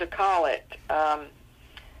they used to call it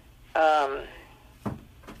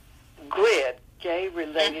GRID,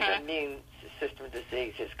 Gay-Related Immune System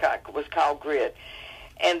Disease. It was called GRID.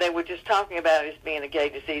 And they were just talking about it as being a gay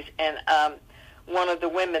disease. And one of the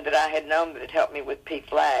women that I had known that had helped me with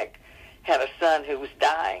PFLAG had a son who was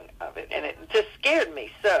dying of it. And it just scared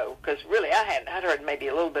me so, because really I'd heard maybe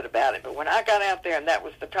a little bit about it. But when I got out there and that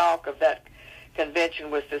was the talk of that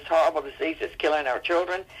convention, was this horrible disease that's killing our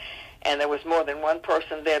children, and there was more than one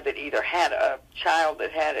person there that either had a child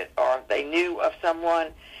that had it or they knew of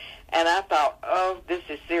someone. And I thought, oh, this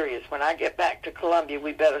is serious. When I get back to Columbia,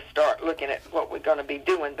 we better start looking at what we're going to be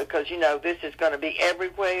doing, because, this is going to be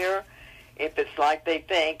everywhere. If it's like they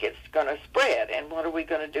think, it's going to spread. And what are we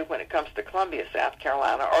going to do when it comes to Columbia, South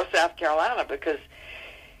Carolina, or South Carolina? Because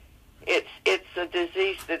it's a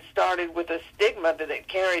disease that started with a stigma that it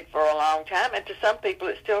carried for a long time, and to some people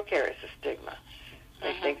it still carries a stigma.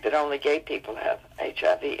 They think that only gay people have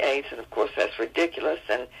HIV/AIDS, and of course that's ridiculous.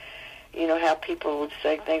 And how people would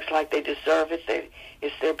say things like they deserve it.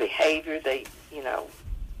 It's their behavior. They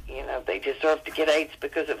deserve to get AIDS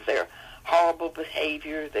because of their horrible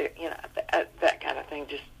behavior. That kind of thing.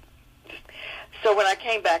 Just. So when I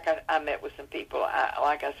came back, I met with some people.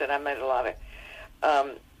 Like I said, I met a lot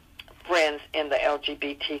of friends in the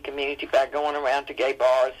LGBT community by going around to gay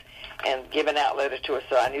bars and giving out letters to us.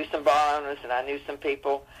 So I knew some bar owners and I knew some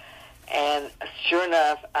people. And sure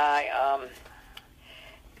enough,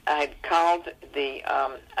 had called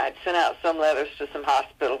I'd sent out some letters to some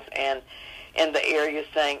hospitals and in the area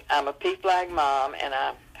saying, I'm a PFLAG mom, and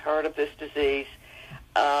I heard of this disease,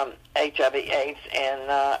 HIV/AIDS,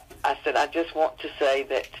 and I said, I just want to say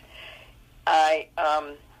that I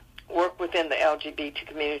work within the LGBT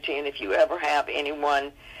community, and if you ever have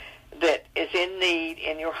anyone that is in need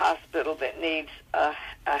in your hospital that needs a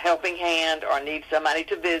helping hand or needs somebody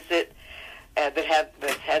to visit that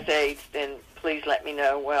has AIDS, then please let me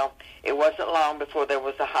know. Well, it wasn't long before there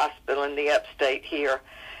was a hospital in the upstate here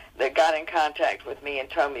that got in contact with me and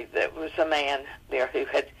told me that there was a man there who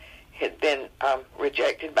had been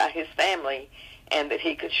rejected by his family and that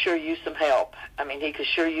he could sure use some help. I mean, he could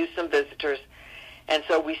sure use some visitors. And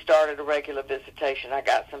so we started a regular visitation. I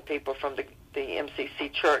got some people from the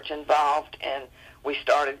MCC church involved, and we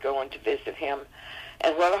started going to visit him.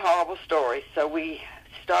 And what a horrible story. So we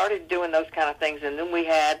started doing those kind of things, and then we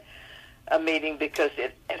had a meeting because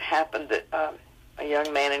it happened that a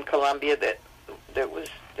young man in Columbia that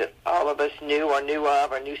all of us knew or knew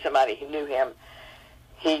of or knew somebody who knew him,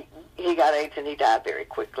 he got AIDS and he died very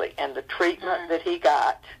quickly. And the treatment that he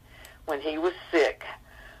got when he was sick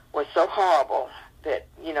was so horrible that,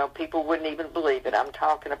 people wouldn't even believe it. I'm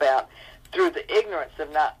talking about through the ignorance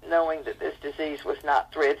of not knowing that this disease was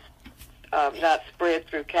not spread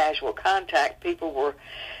through casual contact. People were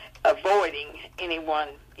avoiding anyone,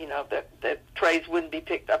 the trays wouldn't be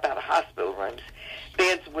picked up out of hospital rooms.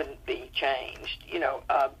 Beds wouldn't be changed.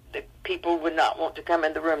 The people would not want to come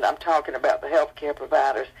in the room. I'm talking about the healthcare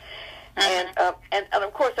providers. And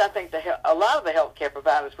of course, I think a lot of the healthcare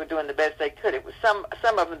providers were doing the best they could. It was some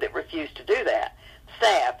of them that refused to do that.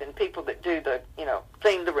 Staff and people that do the,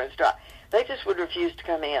 clean the rooms dry, they just would refuse to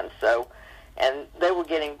come in. So, and they were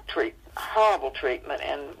getting horrible treatment,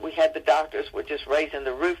 and we had the doctors were just raising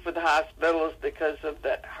the roof of the hospitals because of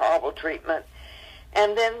that horrible treatment.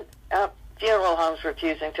 And then funeral homes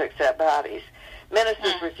refusing to accept bodies,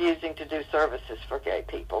 ministers refusing to do services for gay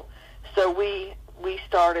people. So we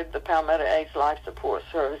started the Palmetto Aids Life Support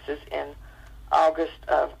Services in August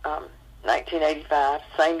of 1985,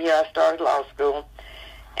 same year I started law school.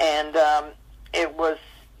 And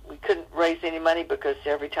we couldn't raise any money because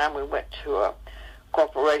every time we went to a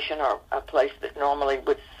corporation or a place that normally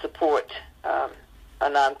would support a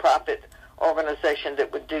nonprofit organization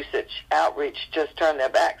that would do such outreach just turned their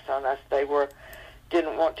backs on us. They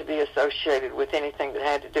didn't want to be associated with anything that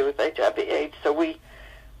had to do with HIV/AIDS. So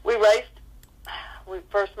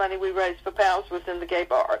first money we raised for PALS was in the gay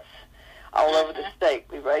bars all over the state.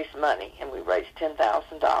 We raised money, and we raised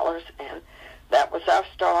 $10,000, and that was our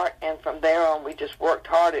start. And from there on, we just worked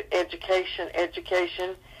hard at education,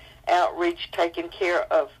 outreach, taking care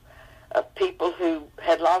of people who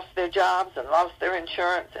had lost their jobs and lost their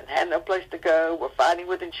insurance and had no place to go. We're fighting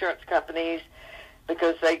with insurance companies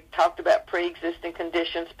because they talked about pre-existing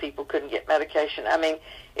conditions. People couldn't get medication. I mean,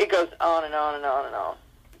 it goes on and on and on and on.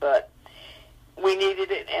 But we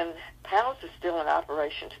needed it, and PALS is still in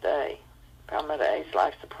operation today. Palmetto Aids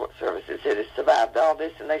Life Support Services. It has survived all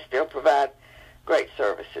this, and they still provide great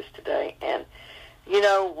services today. And,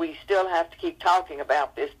 we still have to keep talking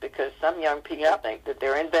about this because some young people think that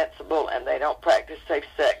they're invincible and they don't practice safe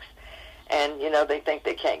sex. And, they think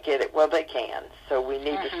they can't get it. Well, they can. So we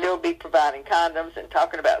need to still be providing condoms and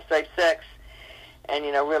talking about safe sex and,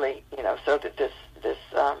 really, so that this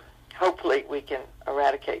hopefully we can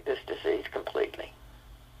eradicate this disease completely.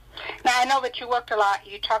 Now, I know that you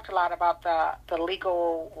talked a lot about the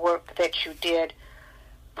legal work that you did,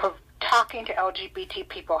 talking to LGBT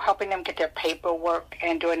people, helping them get their paperwork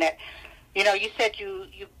and doing that. You said you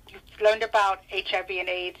learned about HIV and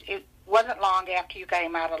AIDS. It wasn't long after you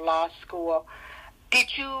came out of law school. Did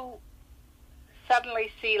you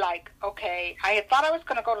suddenly see, okay, I had thought I was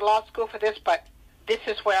going to go to law school for this, but this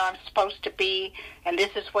is where I'm supposed to be, and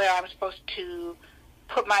this is where I'm supposed to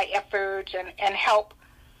put my efforts and help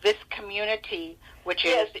this community, which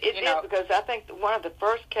yes, is, it is, because I think one of the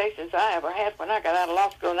first cases I ever had when I got out of law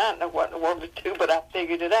school, and I didn't know what in the world to do, but I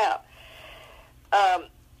figured it out.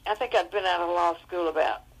 I think I'd been out of law school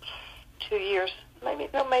about 2 years, maybe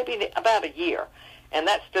about a year, and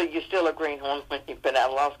you're still a greenhorn when you've been out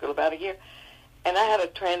of law school about a year. And I had a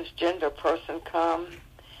transgender person come,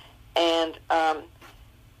 and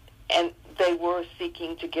they were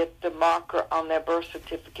seeking to get the marker on their birth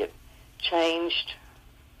certificate changed.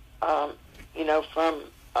 From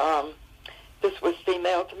this was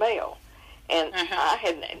female to male, and I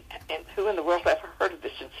hadn't. And who in the world ever heard of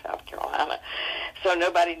this in South Carolina? So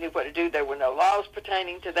nobody knew what to do. There were no laws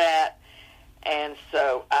pertaining to that, and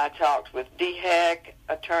so I talked with DHEC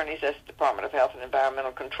attorneys, that's the Department of Health and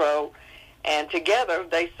Environmental Control, And together,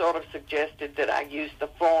 they sort of suggested that I use the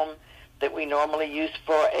form that we normally use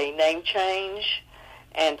for a name change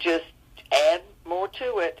and just add more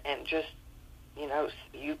to it and just,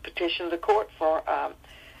 you petition the court for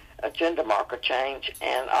a gender marker change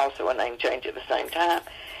and also a name change at the same time.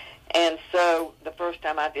 And so the first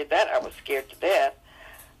time I did that, I was scared to death.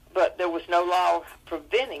 But there was no law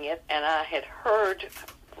preventing it, and I had heard,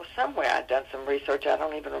 somewhere I'd done some research, I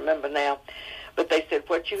don't even remember now, but they said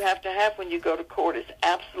what you have to have when you go to court is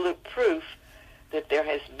absolute proof that there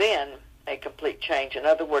has been a complete change. In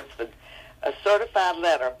other words, a certified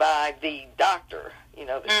letter by the doctor,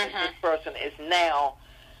 that this person is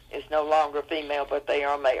no longer female, but they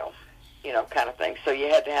are male, kind of thing. So you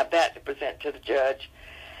had to have that to present to the judge.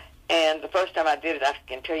 And the first time I did it, I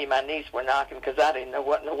can tell you my knees were knocking because I didn't know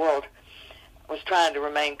what in the world. I was trying to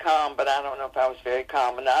remain calm, but I don't know if I was very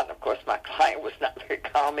calm or not. And, of course, my client was not very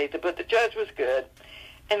calm either. But the judge was good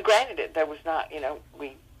and granted it. There was not,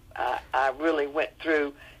 I really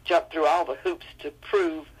jumped through all the hoops to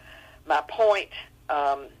prove my point,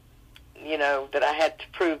 that I had to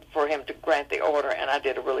prove for him to grant the order, and I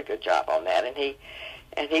did a really good job on that. And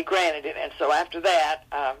he granted it. And so after that,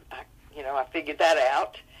 I figured that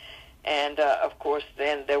out. And, of course,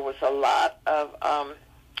 then there was a lot of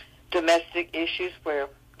domestic issues where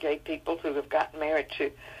gay people who have gotten married,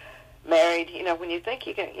 when you think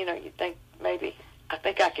you can, you think maybe, I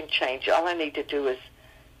think I can change. All I need to do is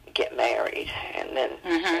get married, and then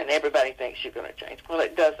and everybody thinks you're going to change. Well,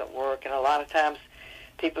 it doesn't work, and a lot of times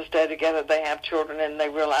people stay together, they have children, and they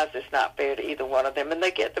realize it's not fair to either one of them, and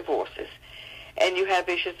they get divorces. And you have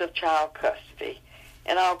issues of child custody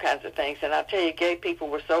and all kinds of things. And I tell you, gay people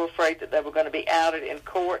were so afraid that they were going to be outed in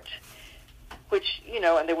court, which,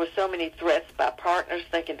 and there were so many threats by partners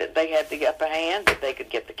thinking that they had the upper hand, that they could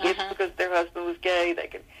get the kids because their husband was gay,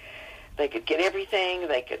 they could get everything,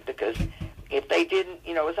 because if they didn't,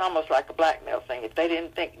 it was almost like a blackmail thing. If they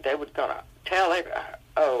didn't think they were going to tell everybody,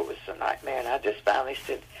 it was a nightmare. And I just finally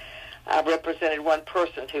said, I represented one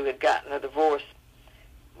person who had gotten a divorce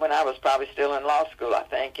when I was probably still in law school, I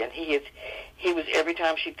think, and he was, every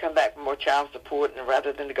time she'd come back for more child support, and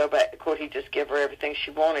rather than to go back to court, he'd just give her everything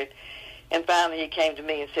she wanted. And finally he came to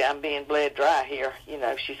me and said, I'm being bled dry here.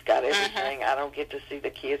 She's got everything. I don't get to see the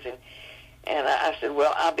kids. And I said,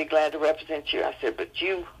 well, I'll be glad to represent you. I said, but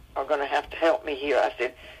you are going to have to help me here. I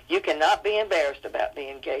said, you cannot be embarrassed about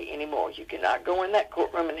being gay anymore. You cannot go in that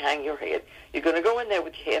courtroom and hang your head. You're going to go in there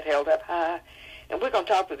with your head held up high, and we're going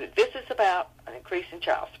to talk with it. This is about an increase in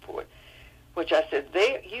child support, which I said,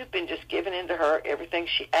 you've been just giving in to her everything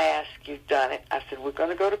she asked. You've done it. I said, we're going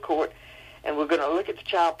to go to court, and we're going to look at the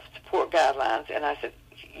child support guidelines. And I said,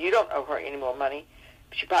 you don't owe her any more money.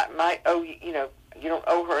 She might owe you, you don't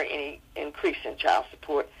owe her any increase in child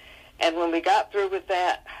support. And when we got through with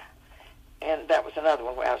that, and that was another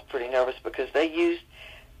one where I was pretty nervous because they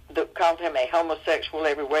called him a homosexual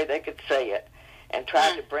every way they could say it, and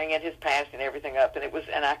tried to bring in his past and everything up.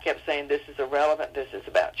 And I kept saying, this is irrelevant, this is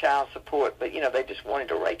about child support. But, they just wanted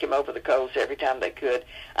to rake him over the coals every time they could.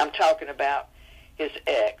 I'm talking about his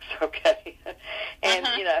ex, okay? And,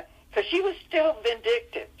 because she was still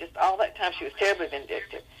vindictive. Just all that time she was terribly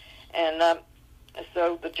vindictive. And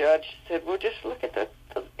so the judge said, well, just look at the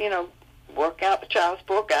work out the child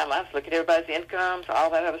support guidelines, look at everybody's incomes, all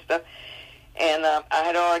that other stuff. And I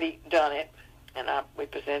had already done it. And we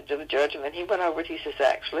presented to the judge, and then he went over it. He says,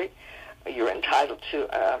 actually, you're entitled to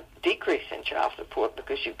a decrease in child support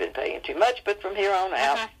because you've been paying too much, but from here on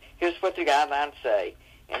out, here's what the guidelines say,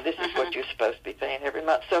 and this is what you're supposed to be paying every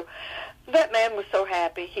month. So that man was so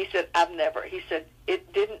happy. He said, he said,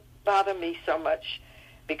 it didn't bother me so much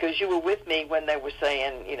because you were with me when they were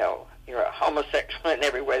saying, you're a homosexual in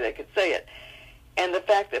every way they could say it. And the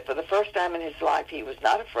fact that for the first time in his life, he was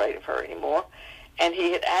not afraid of her anymore, and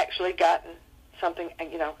he had actually gotten something,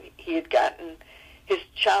 he had gotten his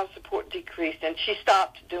child support decreased, and she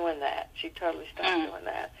stopped doing that. She totally stopped doing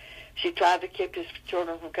that. She tried to keep his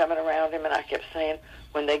children from coming around him, and I kept saying,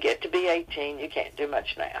 when they get to be 18, you can't do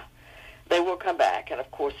much now. They will come back, and of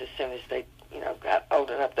course, as soon as they, got old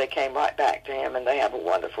enough, they came right back to him, and they have a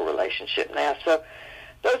wonderful relationship now. So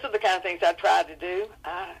those are the kind of things I tried to do.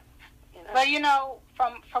 Well,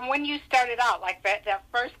 from when you started out, like that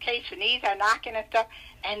first case, your knees are knocking and stuff,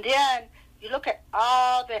 and then you look at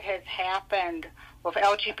all that has happened with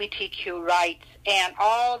LGBTQ rights and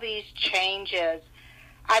all these changes.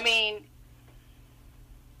 I mean,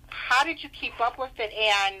 how did you keep up with it,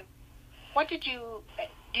 and what did you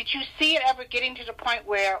see it ever getting to the point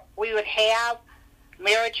where we would have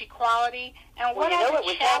marriage equality? And what are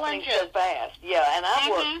the challenges? It was happening so fast. Yeah, and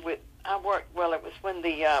it was when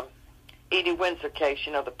the Edie Windsor case,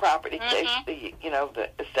 the property case, the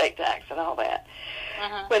estate tax and all that.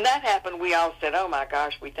 When that happened, we all said, oh, my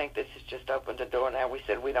gosh, we think this has just opened the door now. We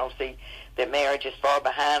said we don't see that marriage is far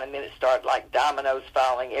behind, and then it started like dominoes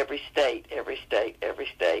falling, every state.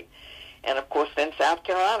 And, of course, then South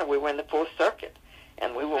Carolina, we were in the Fourth Circuit,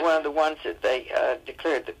 and we were one of the ones that they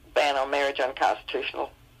declared the ban on marriage unconstitutional,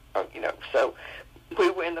 So we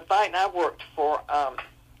were in the fight, and I worked for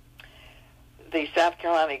the South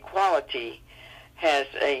Carolina Equality has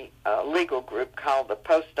a legal group called the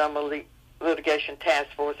Post-Doma Litigation Task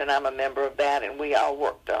Force, and I'm a member of that, and we all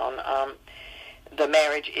worked on the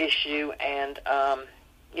marriage issue, and,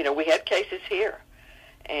 we had cases here.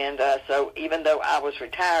 And so even though I was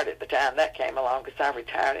retired at the time that came along, because I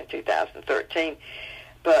retired in 2013,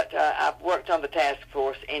 but I've worked on the task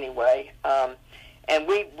force anyway, and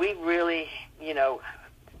we really,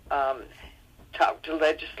 talked to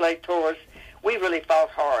legislators. We really fought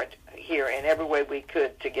hard here in every way we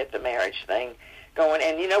could to get the marriage thing going,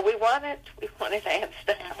 and we won it. We won it hands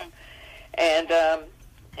down, and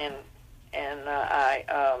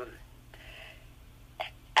I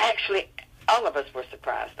actually, all of us were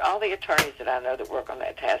surprised. All the attorneys that I know that work on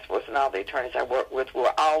that task force, and all the attorneys I work with,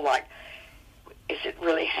 were all like, "Is it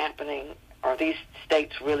really happening? Are these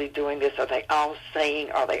states really doing this? Are they all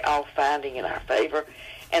saying? Are they all finding in our favor?"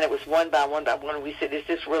 And it was one by one by one. We said, "Is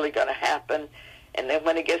this really going to happen?" And then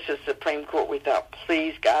when it gets to the Supreme Court, we thought,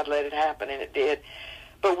 please, God, let it happen, and it did.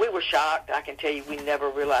 But we were shocked. I can tell you, we never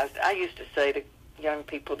realized. I used to say to young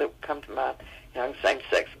people that would come to my, young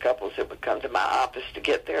same-sex couples that would come to my office to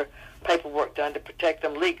get their paperwork done to protect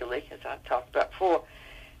them legally, as I talked about before,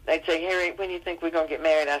 they'd say, "Harriet, when do you think we're going to get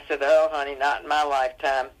married?" I said, "Oh, honey, not in my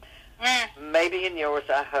lifetime. Maybe in yours,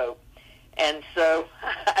 I hope." And so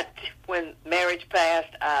when marriage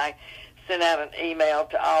passed, I sent out an email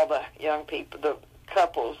to all the young people, the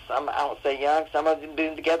couples. I won't say young. Some of them have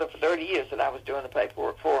been together for 30 years that I was doing the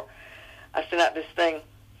paperwork for. I sent out this thing.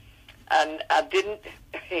 I didn't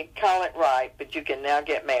call it right, but you can now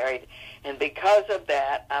get married. And because of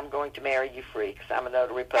that, I'm going to marry you free, because I'm a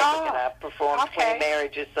notary public, and I've performed 20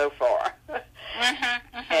 marriages so far.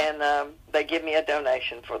 And they give me a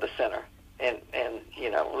donation for the center in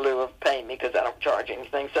lieu of paying me, because I don't charge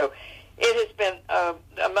anything. So it has been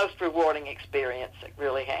a most rewarding experience. It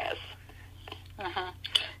really has.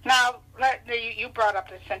 Now, you brought up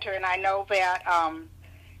the center, and I know that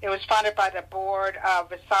it was founded by the board of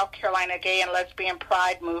the South Carolina Gay and Lesbian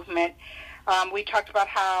Pride Movement. We talked about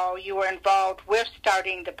how you were involved with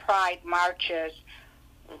starting the Pride marches.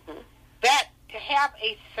 That, to have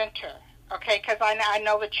a center, okay, because I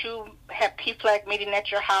know that you have PFLAG meeting at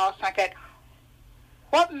your house like that.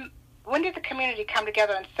 When did the community come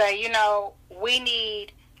together and say, we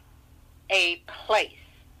need a place,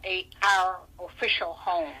 our official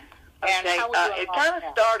home? And okay, how would you it kind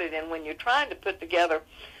of started, and when you're trying to put together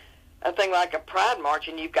a thing like a Pride March,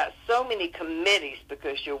 and you've got so many committees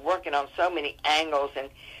because you're working on so many angles, and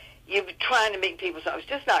you're trying to meet people, so it's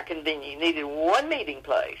just not convenient. You needed one meeting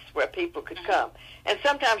place where people could come. And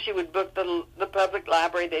sometimes you would book the public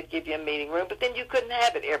library. They'd give you a meeting room, but then you couldn't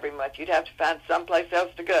have it every month. You'd have to find someplace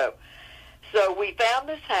else to go. So we found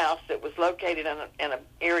this house that was located in an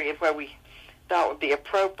area where we thought would be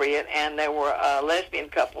appropriate, and there were a lesbian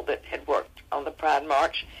couple that had worked on the Pride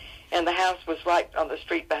March, and the house was right on the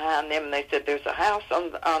street behind them, and they said, "There's a house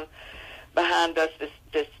on behind us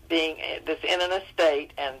that's in an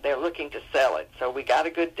estate, and they're looking to sell it." So we got a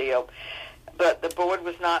good deal, but the board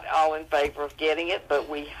was not all in favor of getting it, but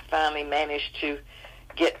we finally managed to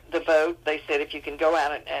get the vote. They said, if you can go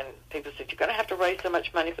out, and people said, "You're going to have to raise so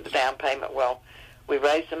much money for the down payment." Well, we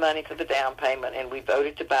raised the money for the down payment, and we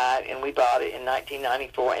voted to buy it, and we bought it in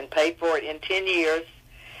 1994 and paid for it in 10 years.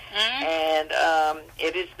 And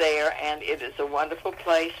it is there, and it is a wonderful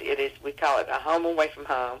place. It is, we call it a home away from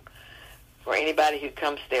home for anybody who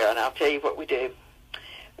comes there. And I'll tell you what we do.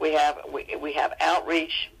 We have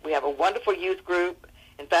outreach. We have a wonderful youth group.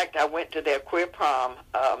 In fact, I went to their queer prom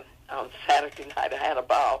on Saturday night. I had a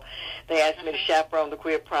ball. They asked me to chaperone the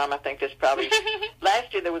queer prom. I think there's probably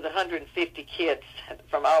last year there was 150 kids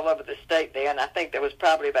from all over the state there, and I think there was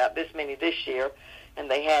probably about this many this year.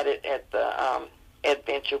 And they had it at the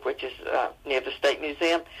Adventure, which is near the State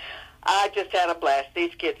Museum. I just had a blast.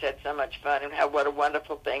 These kids had so much fun, and what a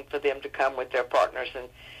wonderful thing for them to come with their partners and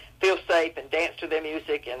feel safe and dance to their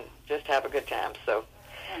music and just have a good time. So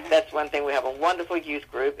that's one thing. We have a wonderful youth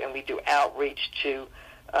group, and we do outreach to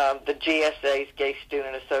the GSAs, Gay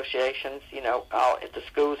Student Associations, all at the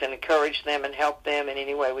schools, and encourage them and help them in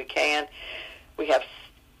any way we can. We have,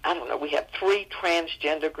 we have 3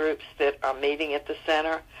 transgender groups that are meeting at the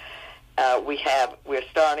center. We're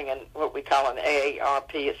starting in what we call an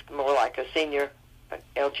AARP. It's more like a senior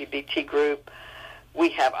LGBT group. We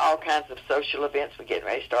have all kinds of social events. We're getting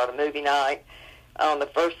ready to start a movie night. On the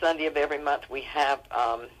first Sunday of every month, we have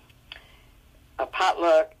a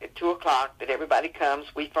potluck at 2 o'clock that everybody comes.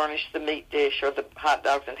 We furnish the meat dish or the hot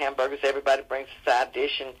dogs and hamburgers. Everybody brings a side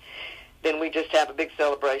dish, and then we just have a big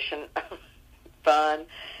celebration, fun,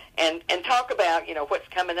 and talk about, what's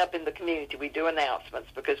coming up in the community. We do announcements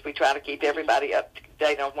because we try to keep everybody up to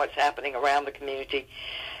date on what's happening around the community.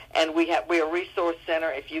 And we're a resource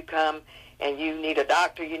center. If you come and you need a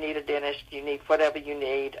doctor, you need a dentist, you need whatever you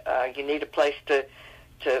need a place to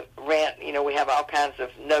rent. We have all kinds of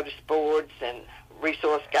notice boards and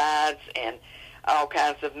resource guides and all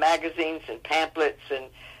kinds of magazines and pamphlets, and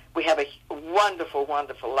we have a wonderful,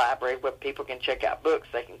 wonderful library where people can check out books.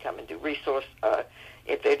 They can come and do resource.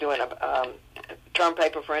 If they're doing a term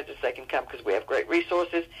paper, for instance, they can come because we have great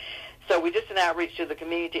resources. So we just an outreach to the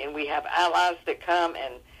community, and we have allies that come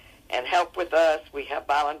and help with us. We have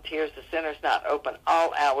volunteers. The center's not open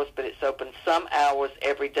all hours, but it's open some hours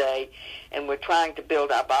every day, and we're trying to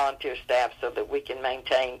build our volunteer staff so that we can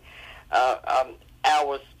maintain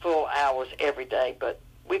full hours every day. But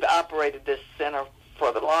we've operated this center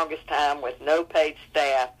for the longest time with no paid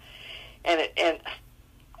staff, and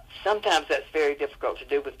sometimes that's very difficult to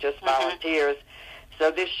do with just volunteers. So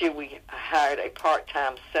this year we hired a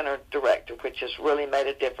part-time center director, which has really made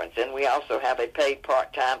a difference. And we also have a paid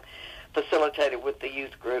part-time facilitator with the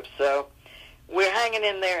youth group. So we're hanging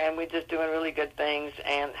in there, and we're just doing really good things.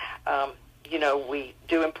 And, we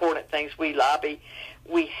do important things. We lobby.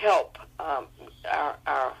 We help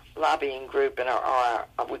our lobbying group, and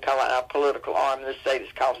we call it our political arm in the state.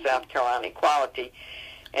 It's called South Carolina Equality.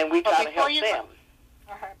 And we try to help them.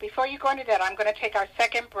 Before you go into that, I'm going to take our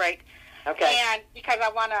second break. Okay. And because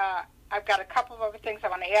I've got a couple of other things I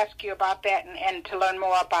want to ask you about that and to learn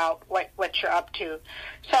more about what you're up to.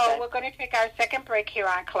 So We're going to take our second break here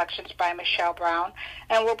on Collections by Michelle Brown,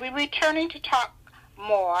 and we'll be returning to talk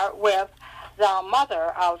more with the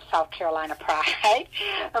mother of South Carolina Pride,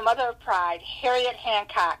 the mother of Pride, Harriet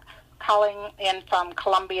Hancock, calling in from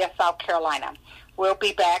Columbia, South Carolina. We'll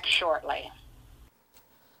be back shortly.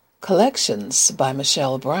 Collections by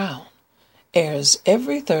Michelle Brown airs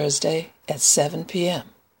every Thursday at 7 p.m.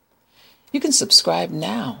 You can subscribe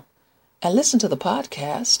now and listen to the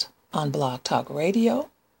podcast on Blog Talk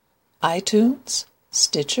Radio, iTunes,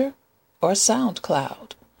 Stitcher, or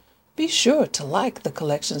SoundCloud. Be sure to like the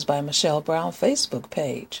Collections by Michelle Brown Facebook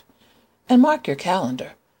page and mark your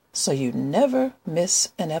calendar so you never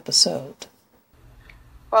miss an episode.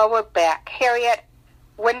 Well, we're back. Harriet,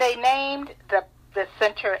 when they named the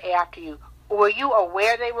center after you, were you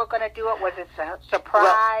aware they were going to do it? Was it a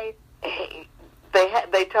surprise? Well,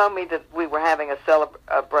 they told me that we were having a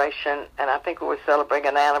celebration, and I think we were celebrating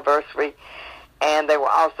an anniversary, and they were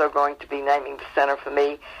also going to be naming the center for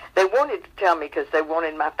me. They wanted to tell me because they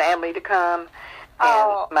wanted my family to come,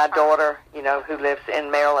 and my daughter, who lives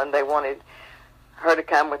in Maryland, they wanted her to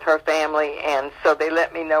come with her family, and so they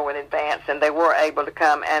let me know in advance, and they were able to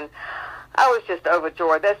come, and I was just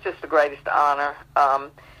overjoyed. That's just the greatest honor,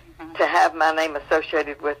 to have my name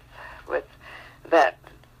associated with that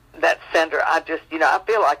center. I just, I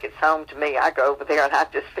feel like it's home to me. I go over there, and I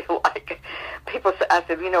just feel like people say, I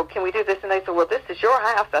said, can we do this? And they said, well, this is your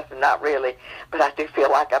house. I said, not really, but I do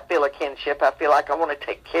feel like I feel a kinship. I feel like I want to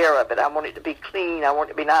take care of it. I want it to be clean. I want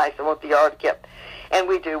it to be nice. I want the yard kept. And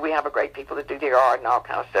we do. We have a great people that do the yard and all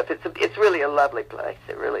kind of stuff. It's really a lovely place.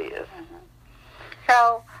 It really is.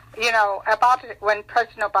 So, about when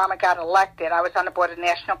President Obama got elected, I was on the board of the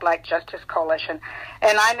National Black Justice Coalition,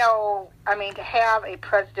 and to have a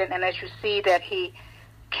president, and as you see that he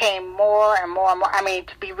came more and more and more,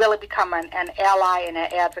 to really become an ally and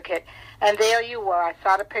an advocate, and there you were. I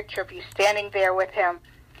saw the picture of you standing there with him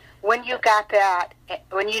when you got that,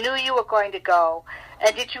 when you knew you were going to go,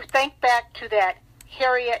 and did you think back to that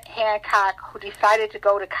Harriet Hancock who decided to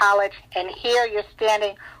go to college, and here you're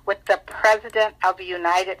standing with the President of the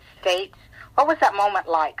United States? What was that moment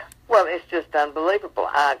like? Well, it's just unbelievable.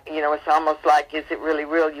 It's almost like, is it really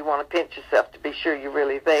real? You want to pinch yourself to be sure you're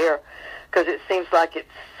really there, because it seems like it's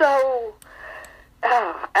so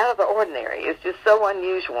out of the ordinary. It's just so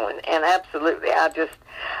unusual, and absolutely,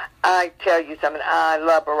 I tell you something, I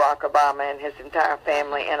love Barack Obama and his entire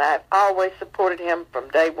family, and I've always supported him from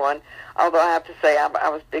day one, although I have to say I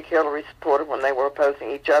was a big Hillary supporter when they were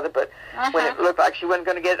opposing each other, but when it looked like she wasn't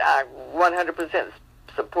going to get it, I 100%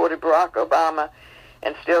 supported Barack Obama,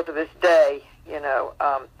 and still to this day,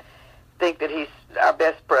 think that he's our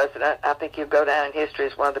best president. I think he'll go down in history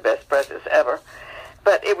as one of the best presidents ever.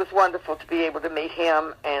 But it was wonderful to be able to meet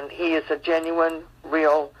him, and he is a genuine,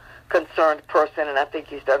 real, concerned person, and I think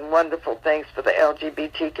he's done wonderful things for the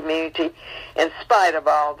LGBT community, in spite of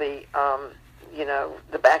all the,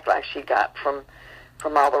 the backlash he got from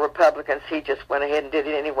all the Republicans. He just went ahead and did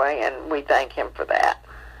it anyway, and we thank him for that.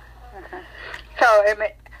 Mm-hmm. So,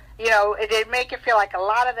 it did make you feel like a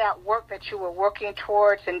lot of that work that you were working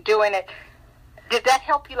towards and doing it, did that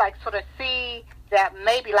help you, like, sort of see that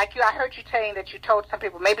maybe, like I heard you saying that you told some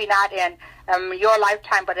people, maybe not in your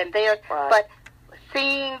lifetime, but in theirs, right. But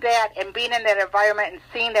seeing that and being in that environment and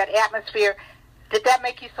seeing that atmosphere, did that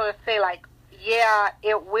make you sort of say, like, yeah,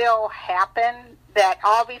 it will happen, that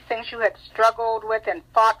all these things you had struggled with and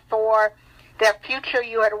fought for, that future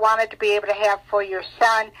you had wanted to be able to have for your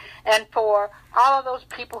son, and for all of those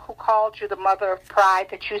people who called you the mother of pride,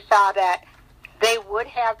 that you saw that they would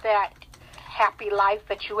have that happy life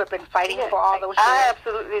that you have been fighting for all those years? I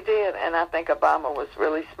absolutely did, and I think Obama was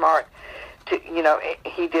really smart.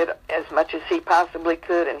 He did as much as he possibly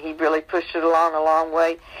could, and he really pushed it along a long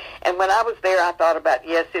way. And when I was there, I thought about,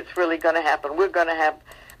 yes, it's really going to happen. We're going to have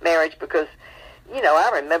marriage because, I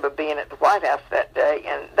remember being at the White House that day,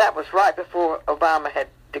 and that was right before Obama had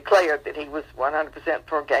declared that he was 100%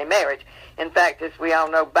 for gay marriage. In fact, as we all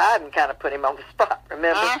know, Biden kind of put him on the spot,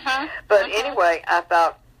 remember? Uh-huh. But anyway, I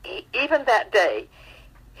thought, even that day,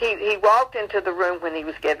 he walked into the room when he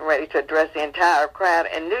was getting ready to address the entire crowd,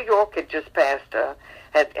 and New York had just passed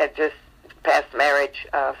marriage,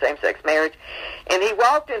 same-sex marriage, and he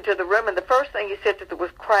walked into the room, and the first thing he said to the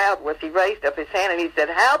crowd was he raised up his hand and he said,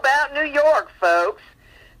 "How about New York, folks?"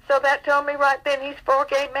 So that told me right then he's for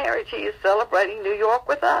gay marriage. He is celebrating New York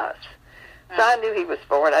with us. So I knew he was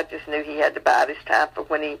for it. I just knew he had to bide his time for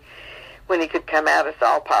when he could come out. It's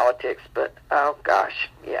all politics, but oh gosh,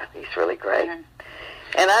 yeah, he's really great. Mm-hmm.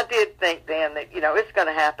 And I did think then that, it's going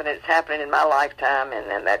to happen. It's happening in my lifetime,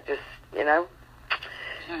 and then that just, it's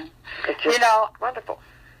just wonderful.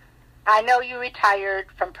 I know you retired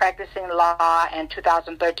from practicing law in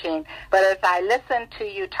 2013, but as I listen to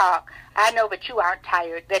you talk, I know that you aren't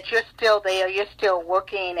tired, that you're still there, you're still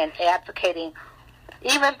working and advocating.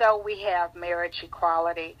 Even though we have marriage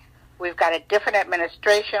equality, we've got a different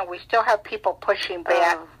administration, we still have people pushing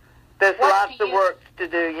back. There's lots of work to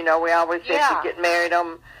do. We always say if you get married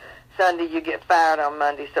on Sunday, you get fired on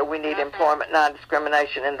Monday, so we need employment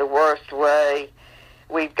non-discrimination in the worst way.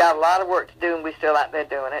 We've got a lot of work to do, and we're still out there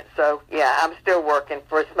doing it. So, yeah, I'm still working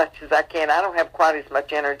for as much as I can. I don't have quite as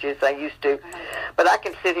much energy as I used to, but I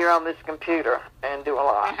can sit here on this computer and do a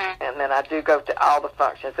lot. And then I do go to all the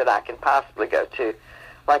functions that I can possibly go to.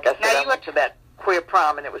 Like I said, I went to that queer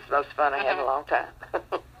prom, and it was the most fun I had in a long time.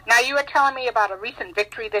 Now, you were telling me about a recent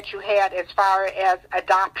victory that you had as far as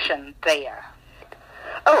adoption there.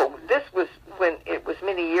 Oh, this was when it was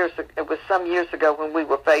some years ago when we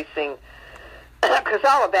were facing, because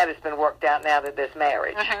all of that has been worked out now that there's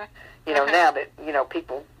marriage. Now that,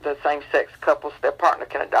 people, the same-sex couples, their partner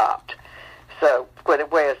can adopt. So,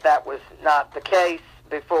 whereas that was not the case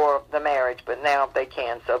before the marriage, but now they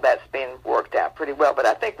can, so that's been worked out pretty well. But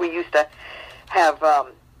I think we used to have...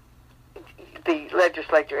 the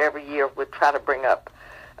legislature every year would try to bring up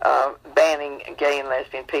banning gay and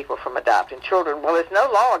lesbian people from adopting children. Well, there's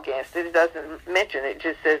no law against it. It doesn't mention it. It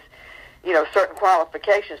just says, certain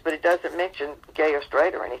qualifications, but it doesn't mention gay or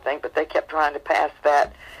straight or anything. But they kept trying to pass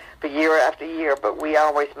that for year after year, but we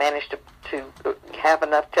always managed to have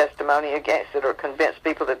enough testimony against it or convince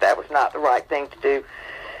people that that was not the right thing to do.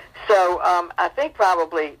 So I think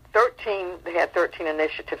probably they had 13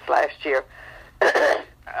 initiatives last year,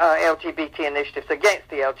 LGBT initiatives against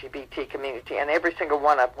the LGBT community, and every single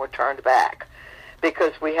one of them were turned back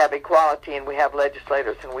because we have equality and we have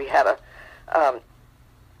legislators and we had a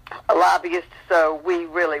lobbyist, so we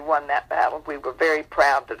really won that battle. We were very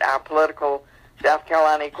proud that our political South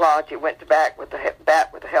Carolina equality went to bat with the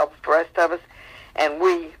help of the rest of us, and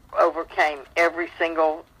we overcame every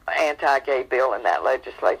single anti-gay bill in that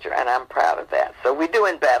legislature, and I'm proud of that. So we're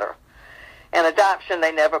doing better. And adoption,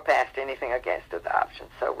 they never passed anything against adoption,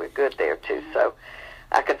 so we're good there, too. So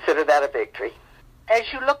I consider that a victory. As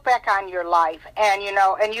you look back on your life, and,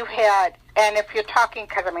 and you've had, and if you're talking,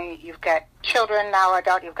 because, you've got children now,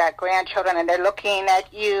 adult, you've got grandchildren, and they're looking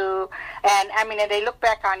at you, and, and they look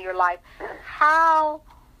back on your life, how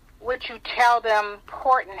would you tell them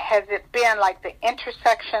important has it been, like the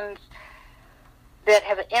intersections that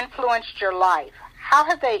have influenced your life? How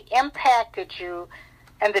have they impacted you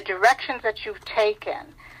and the directions that you've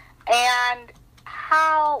taken, and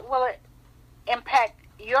how will it impact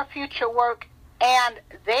your future work and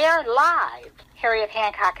their lives Harriet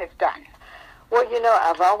Hancock has done? Well,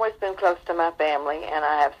 I've always been close to my family, and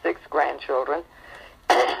I have 6 grandchildren,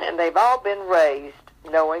 and they've all been raised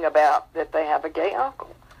knowing about that they have a gay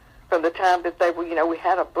uncle. From the time that they were, we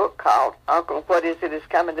had a book called Uncle, What Is It Is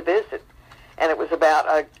Coming to Visit? And it was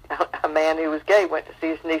about a man who was gay, went to see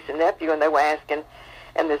his niece and nephew, and they were asking,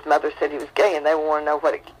 and his mother said he was gay, and they wanted to know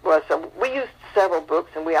what it was. So we used several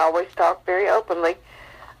books, and we always talked very openly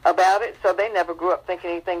about it, so they never grew up thinking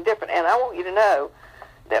anything different. And I want you to know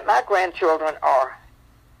that my grandchildren are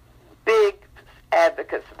big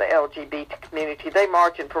advocates of the LGBT community. They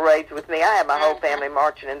march in parades with me. I have my whole family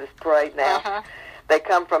marching in this parade now. They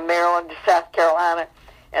come from Maryland to South Carolina,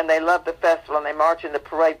 and they love the festival, and they march in the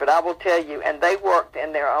parade. But I will tell you, and they worked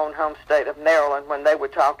in their own home state of Maryland when they were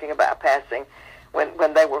talking about passing,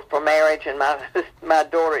 when they were for marriage, and my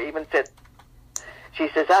daughter even said, she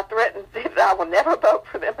says, I threatened that I will never vote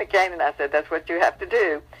for them again, and I said, that's what you have to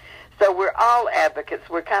do. So we're all advocates.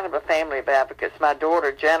 We're kind of a family of advocates. My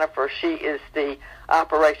daughter, Jennifer, she is the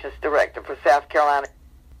operations director for South Carolina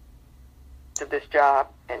to this job,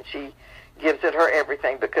 and she gives it her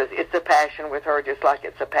everything because it's a passion with her just like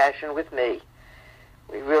it's a passion with me.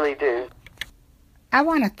 We really do. I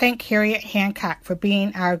want to thank Harriet Hancock for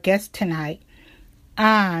being our guest tonight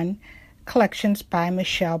on Collections by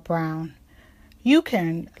Michelle Brown. You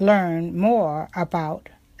can learn more about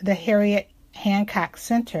the Harriet Hancock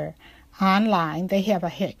Center online. They have a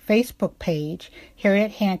Facebook page,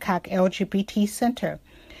 Harriet Hancock LGBT Center.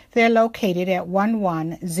 They're located at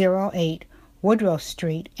 1108 Woodrow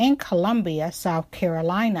Street in Columbia, South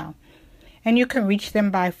Carolina. And you can reach them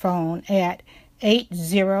by phone at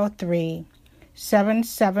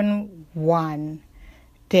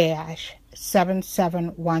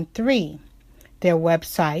 803-771-7713. Their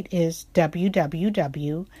website is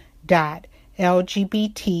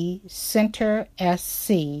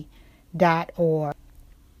www.lgbtcentersc.org.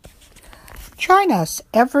 Join us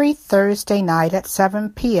every Thursday night at 7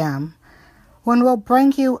 p.m. when we'll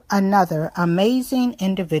bring you another amazing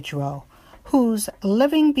individual who's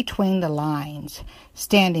living between the lines,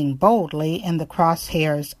 standing boldly in the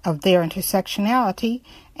crosshairs of their intersectionality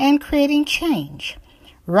and creating change,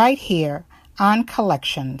 right here on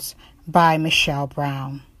Collections by Michelle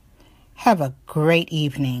Brown. Have a great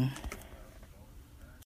evening.